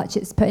and how much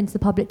it's put into the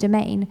public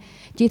domain.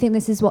 Do you think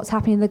this is what's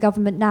happening in the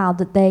government now,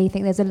 that they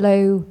think there's a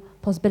low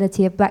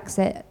possibility of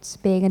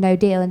Brexit being a no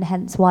deal, and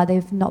hence why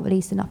they've not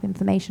released enough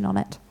information on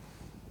it?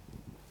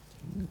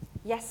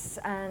 Yes,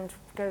 and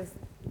go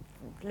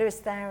Lewis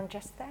there and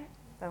Jess there.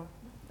 Oh,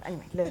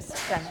 anyway, Lewis,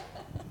 then.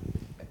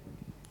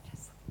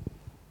 Jess.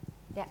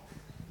 Yeah.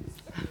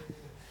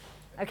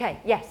 Okay,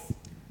 yes.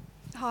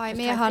 Hi, Just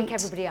Mia Hunt. Pick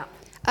everybody up.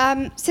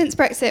 Since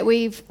Brexit,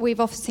 we've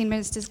often seen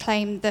ministers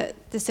claim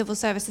that the civil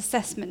service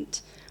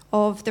assessment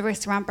of the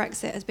risks around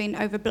Brexit has been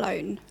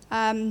overblown.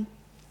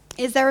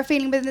 Is there a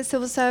feeling within the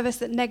civil service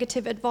that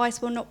negative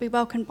advice will not be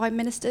welcomed by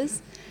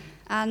ministers?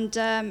 And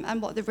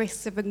what are the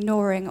risks of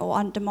ignoring or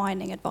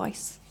undermining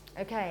advice?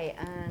 Okay,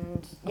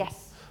 and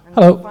yes. And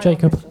hello,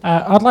 Jacob.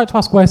 I'd like to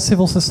ask where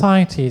civil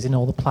society is in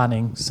all the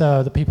planning.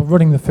 So the people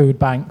running the food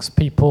banks,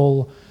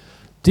 people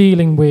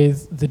dealing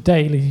with the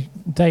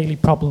daily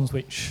problems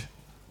which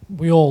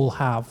we all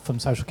have from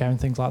social care and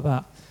things like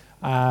that.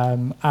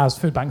 As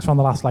food banks are on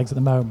the last legs at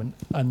the moment,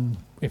 and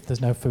if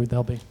there's no food,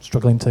 they'll be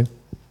struggling too.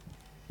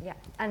 Yeah,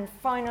 and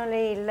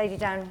finally, lady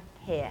down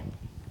here,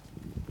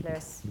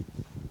 Lewis.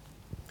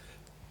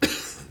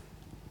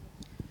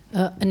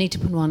 Anita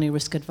Punwani,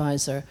 Risk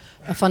Advisor.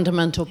 A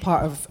fundamental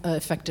part of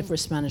effective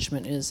risk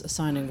management is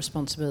assigning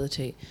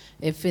responsibility.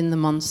 If in the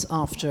months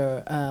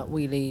after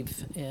we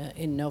leave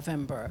in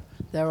November,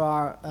 there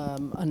are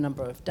a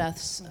number of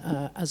deaths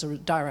as a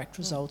direct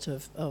result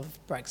of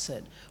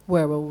Brexit,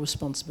 where will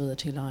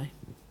responsibility lie?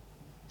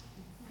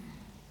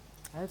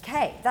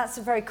 Okay, that's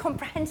a very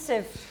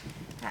comprehensive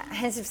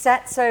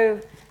set.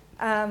 So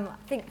I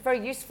think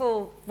very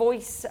useful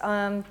voice.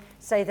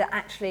 Say that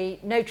actually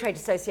no trade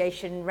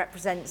association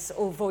represents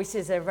all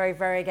voices, they're very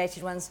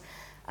variegated ones.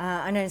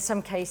 I know in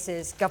some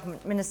cases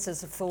government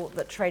ministers have thought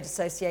that trade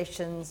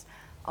associations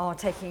are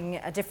taking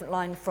a different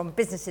line from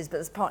businesses, but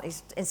there's partly,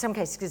 in some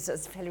cases, because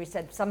as Hilary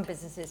said, some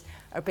businesses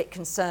are a bit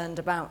concerned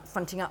about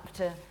fronting up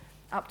to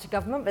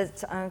government, but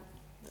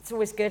it's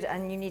always good,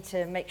 and you need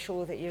to make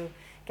sure that you're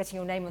getting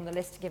your name on the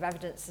list to give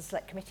evidence to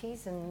select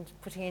committees and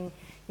putting in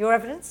your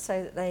evidence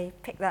so that they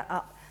pick that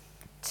up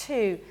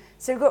too.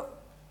 So we've got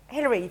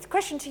Hilary, the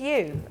question to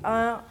you,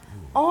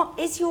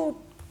 is your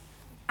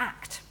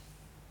act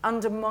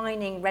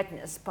undermining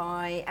readiness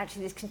by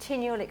actually this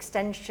continual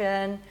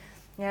extension?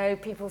 You know,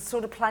 people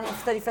sort of planning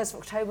for 31st of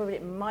October, but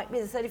it might be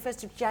the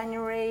 31st of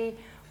January,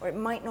 or it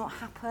might not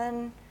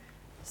happen.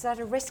 Is that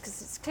a risk? Because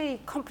it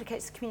clearly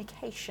complicates the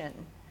communication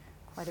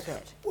quite a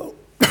bit. Well,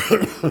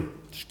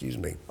 excuse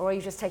me. Or are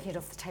you just taking it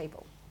off the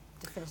table,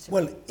 definitively?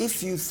 Well,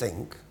 if you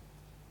think,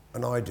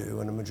 and I do,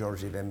 and a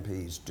majority of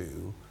MPs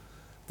do,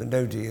 the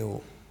no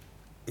deal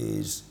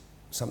is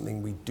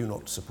something we do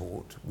not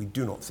support. We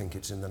do not think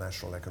it's in the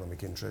national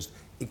economic interest.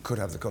 It could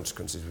have the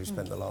consequences we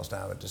spent the last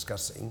hour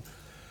discussing.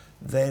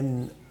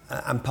 Then,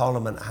 and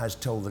Parliament has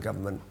told the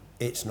government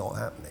it's not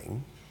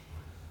happening.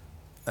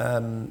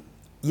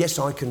 Yes,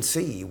 I can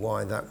see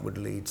why that would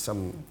lead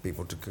some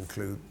people to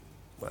conclude,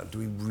 well, do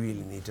we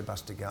really need to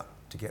bust a gut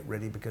to get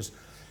ready? Because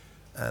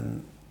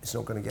it's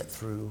not going to get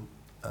through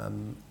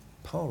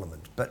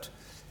Parliament. But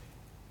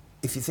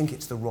if you think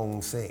it's the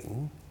wrong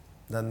thing,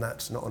 then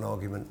that's not an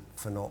argument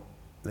for not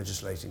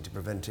legislating to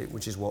prevent it,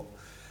 which is what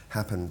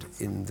happened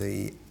in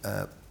the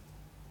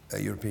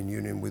European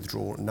Union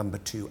Withdrawal Number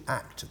 2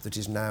 Act that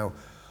is now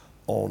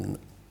on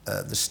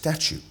the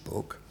statute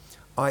book,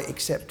 I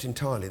accept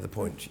entirely the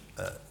point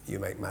you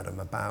make, Madam,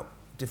 about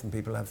different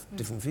people have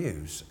different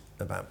views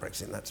about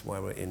Brexit. That's why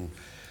we're in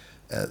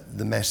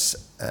the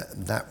mess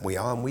that we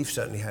are. And we've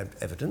certainly had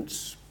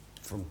evidence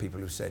from people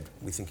who said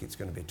we think it's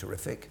going to be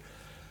terrific.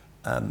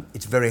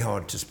 It's very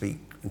hard to speak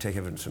and take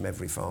evidence from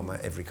every farmer,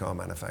 every car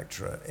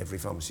manufacturer, every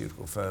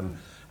pharmaceutical firm.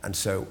 And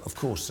so, of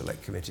course,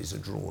 select committees are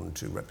drawn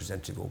to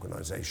representative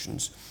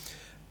organisations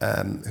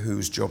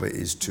whose job it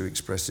is to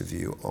express a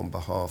view on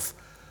behalf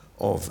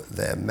of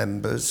their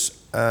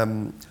members.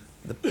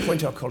 The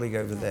point our colleague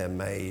over there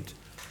made,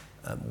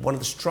 one of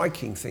the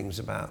striking things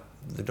about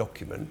the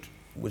document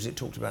was it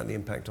talked about the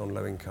impact on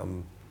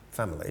low-income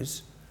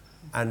families.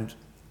 And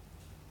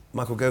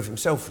Michael Gove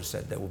himself has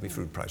said there will be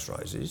food price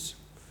rises.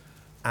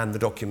 And the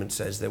document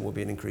says there will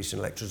be an increase in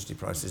electricity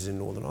prices in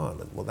Northern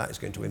Ireland. Well, that is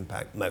going to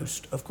impact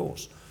most, of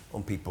course,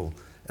 on people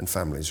and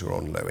families who are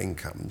on low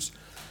incomes.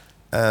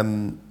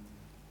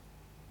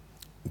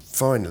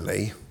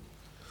 Finally,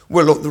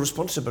 well, look, the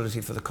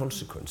responsibility for the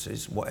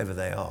consequences, whatever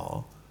they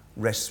are,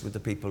 rests with the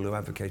people who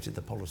advocated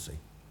the policy.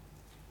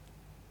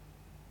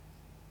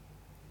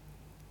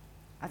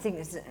 I think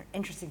there's an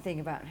interesting thing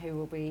about who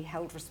will be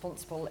held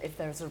responsible if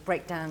there are sort of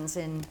breakdowns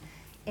in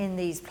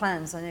these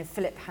plans. I know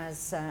Philip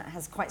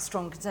has quite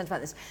strong concerns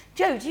about this.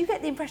 Joe, do you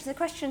get the impression, the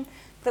question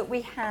that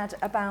we had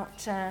about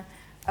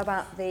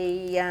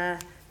the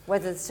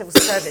whether the civil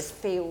service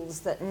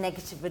feels that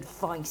negative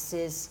advice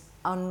is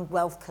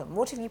unwelcome?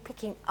 What are you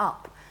picking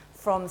up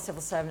from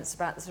civil servants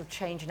about the sort of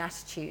change in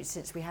attitude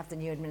since we have the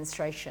new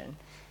administration?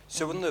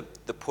 So on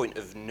the point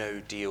of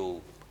no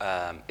deal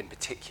in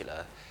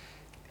particular,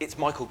 it's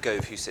Michael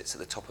Gove who sits at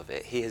the top of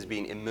it. He has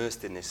been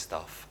immersed in this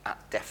stuff at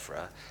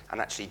DEFRA,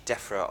 and actually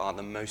DEFRA are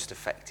the most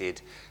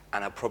affected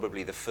and are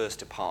probably the first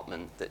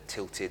department that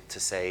tilted to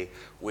say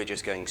we're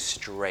just going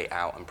straight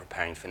out and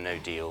preparing for no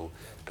deal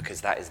because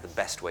that is the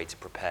best way to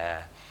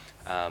prepare.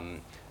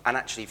 And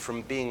actually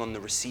from being on the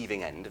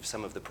receiving end of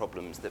some of the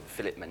problems that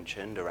Philip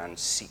mentioned around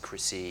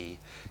secrecy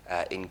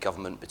in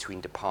government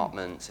between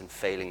departments and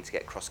failing to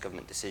get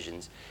cross-government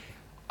decisions,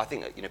 I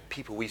think that, you know,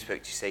 people we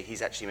spoke to say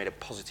he's actually made a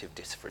positive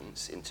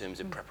difference in terms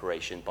of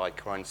preparation by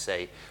trying to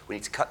say we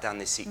need to cut down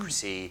this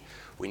secrecy,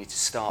 we need to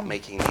start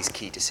making these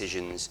key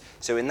decisions.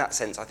 So in that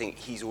sense, I think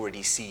he's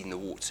already seen the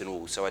warts and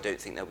all, so I don't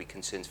think there'll be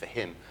concerns for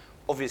him.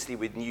 Obviously,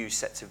 with new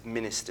sets of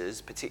ministers,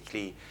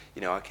 particularly,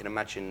 you know, I can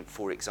imagine,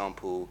 for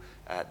example,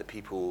 the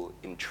people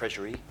in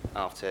Treasury,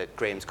 after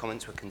Graham's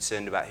comments, were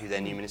concerned about who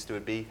their new minister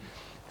would be.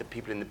 The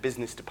people in the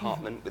business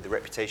department, with the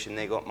reputation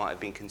they got, might have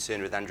been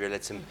concerned with Andrea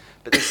Leadsom.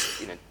 But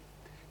this, you know,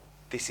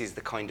 this is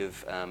the kind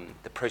of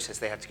the process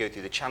they have to go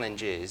through. The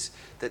challenge is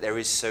that there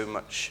is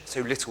so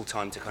little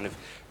time to kind of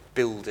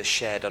build a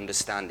shared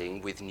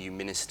understanding with new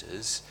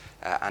ministers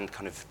and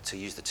kind of, to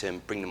use the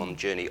term, bring them on the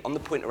journey. On the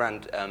point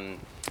around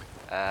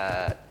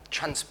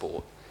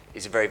transport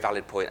is a very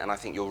valid point, and I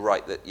think you're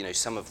right that, you know,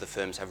 some of the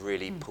firms have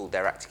really pulled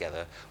their act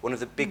together. One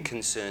of the big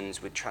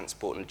concerns with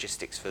transport and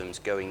logistics firms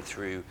going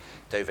through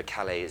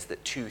Dover-Calais is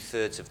that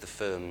 2/3 of the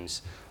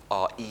firms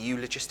are EU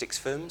logistics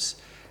firms.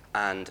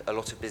 And a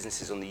lot of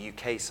businesses on the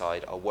UK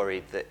side are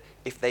worried that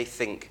if they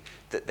think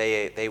that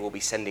they will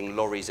be sending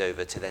lorries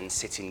over to then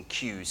sit in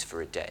queues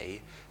for a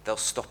day, they'll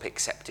stop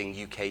accepting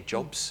UK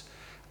jobs.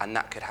 And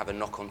that could have a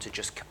knock-on to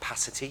just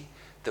capacity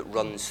that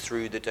runs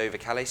through the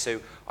Dover-Calais.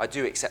 So I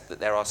do accept that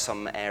there are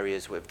some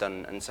areas we've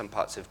done, and some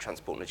parts of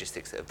transport and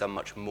logistics that have done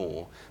much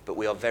more, but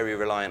we are very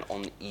reliant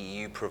on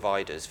EU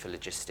providers for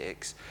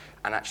logistics.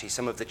 And actually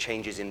some of the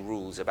changes in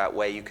rules about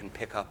where you can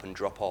pick up and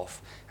drop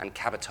off and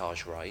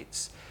cabotage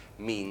rights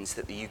means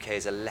that the UK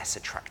is a less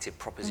attractive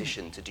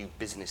proposition to do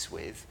business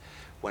with.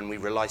 When we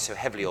rely so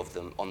heavily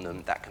on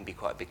them, that can be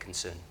quite a big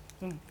concern.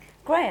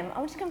 Graham, I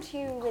want to come to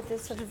you with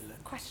this sort of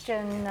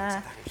question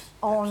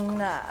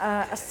on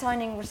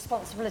assigning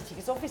responsibility,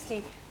 because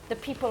obviously the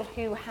people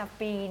who have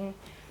been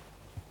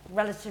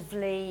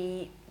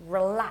relatively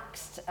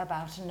relaxed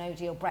about a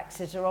no-deal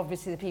Brexit are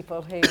obviously the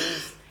people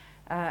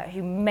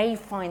who may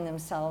find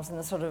themselves in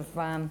the sort of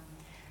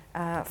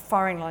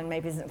firing line,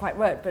 maybe isn't quite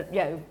right, but, you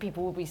know,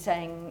 people will be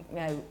saying, you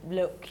know,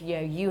 look, you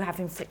know, you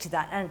have inflicted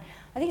that. And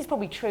I think it's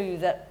probably true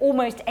that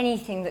almost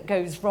anything that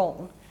goes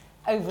wrong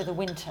over the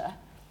winter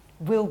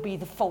will be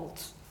the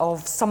fault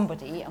of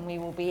somebody, and we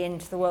will be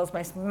into the world's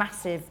most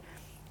massive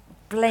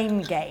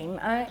blame game.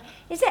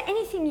 Is there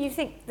anything you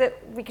think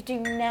that we could do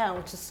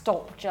now to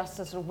stop just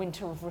a sort of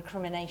winter of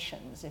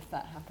recriminations if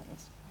that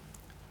happens?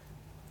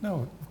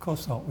 No, of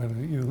course not.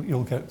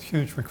 You'll get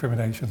huge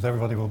recriminations.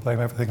 Everybody will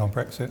blame everything on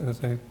Brexit, as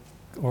they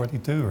already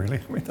do, really.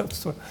 I mean,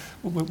 that's what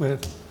we're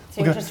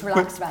so you're just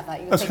relaxed about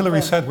that? As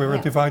Hilary said, we're a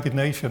divided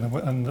nation,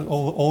 and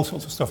all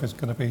sorts of stuff is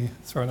going to be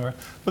thrown around.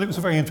 But it was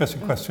a very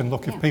interesting question.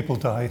 Look, if people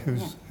die,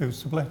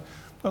 who's to blame?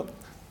 Well,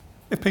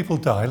 if people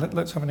die,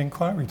 let's have an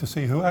inquiry to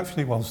see who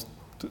actually was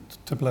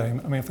to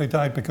blame. I mean, if they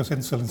died because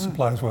insulin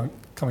supplies weren't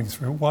coming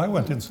through, why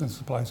weren't insulin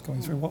supplies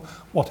coming through?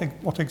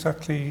 What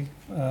exactly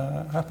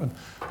happened?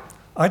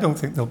 I don't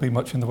think there'll be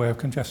much in the way of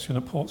congestion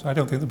at ports. I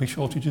don't think there'll be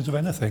shortages of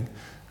anything.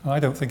 And I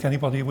don't think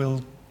anybody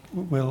will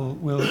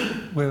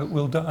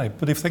die.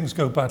 But if things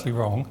go badly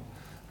wrong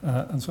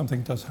and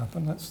something does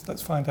happen,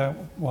 let's find out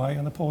why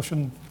and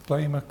apportion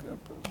blame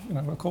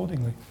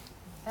accordingly.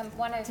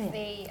 One of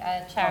the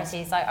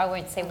charities, I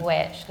won't say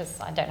which because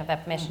I don't have their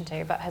permission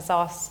to, but has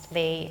asked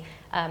the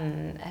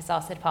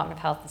Department of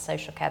Health and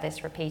Social Care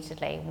this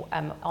repeatedly.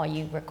 Are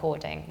you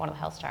recording, one of the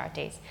health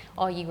charities,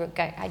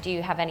 do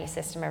you have any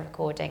system of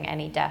recording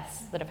any deaths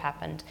that have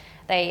happened?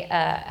 They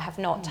have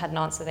not had an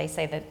answer. They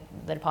say that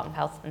the Department of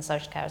Health and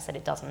Social Care has said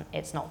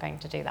it's not going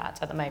to do that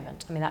at the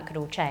moment. I mean, that could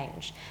all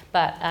change.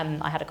 But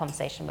I had a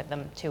conversation with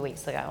them 2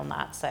 weeks ago on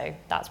that, so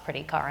that's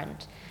pretty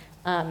current.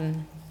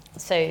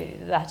 So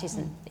that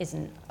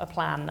isn't a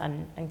plan,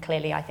 and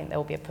clearly I think there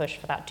will be a push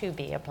for that to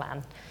be a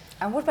plan.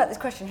 And what about this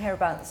question here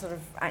about sort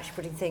of actually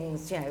putting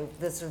things,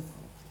 the sort of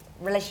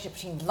relationship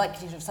between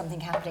likelihood of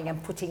something happening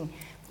and putting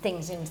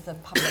things into the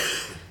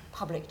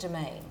public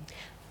domain?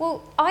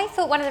 Well, I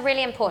thought one of the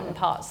really important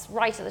parts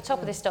right at the top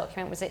of this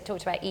document was it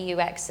talked about EU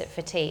exit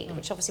fatigue,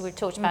 which obviously we've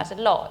talked about a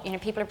lot.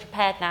 People are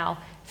prepared now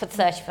for the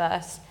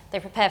 31st. They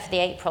prepared for the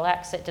April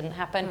exit, didn't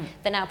happen.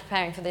 They're now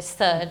preparing for this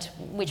third,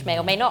 which may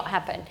or may not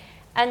happen.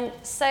 And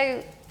so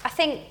I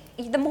think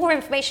the more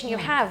information you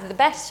have, the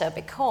better,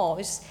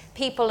 because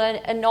people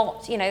are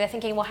not, they're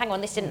thinking, well, hang on,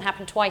 this didn't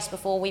happen twice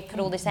before. We put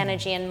all this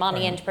energy and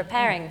money into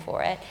preparing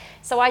for it.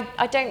 So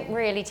I don't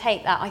really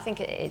take that. I think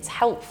it's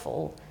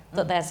helpful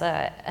that there's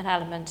an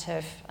element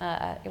of,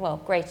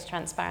 greater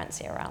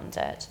transparency around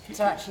it.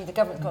 So actually the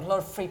government's got a lot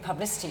of free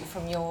publicity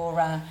from your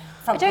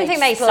I don't think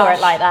they saw it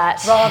like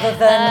that.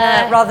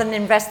 Rather than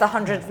invest the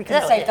 100, we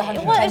could save the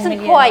 110 million. It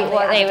wasn't quite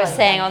what they were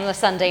saying on the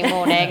Sunday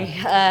morning.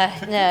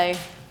 No.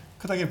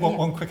 Could I give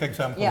one quick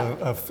example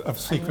of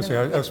secrecy?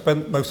 I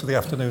spent most of the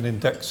afternoon in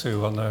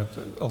DECSU on the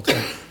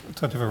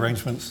Alternative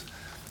Arrangements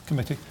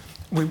Committee.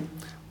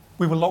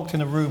 We were locked in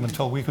a room and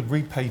told we could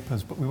read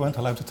papers, but we weren't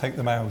allowed to take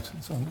them out.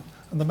 And so on.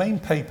 And the main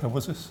paper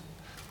was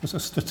a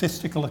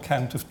statistical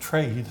account of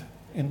trade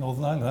in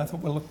Northern Ireland. I thought,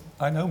 well, look,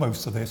 I know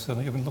most of this,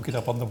 and you can look it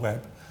up on the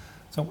web.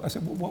 So I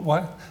said, why?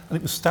 And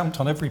it was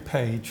stamped on every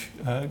page,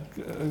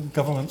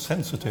 government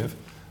sensitive.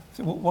 I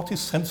said, well, what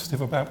is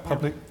sensitive about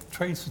public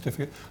trade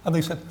certificate? And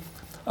they said,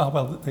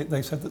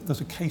 they said that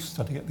there's a case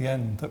study at the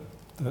end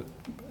that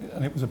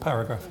and it was a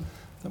paragraph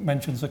that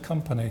mentions a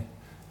company.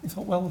 You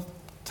thought, well,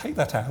 take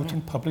that out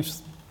and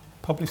publish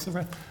the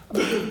rest. I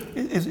mean,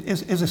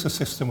 is this a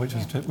system which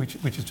has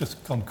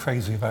just gone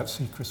crazy about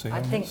secrecy?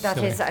 I think that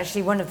is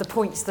actually one of the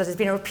points that has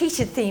been a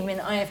repeated theme in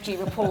IFG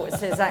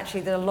reports, is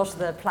actually that a lot of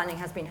the planning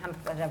has been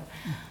hampered.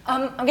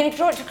 I'm going to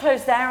draw it to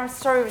close there. I'm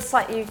sorry we've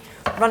slightly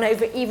run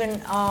over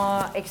even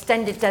our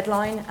extended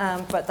deadline,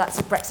 but that's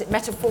a Brexit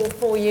metaphor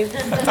for you.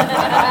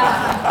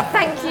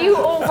 Thank you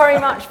all very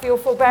much for your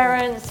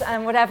forbearance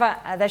and whatever.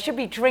 There should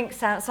be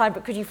drinks outside,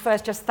 but could you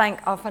first just thank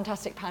our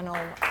fantastic panel?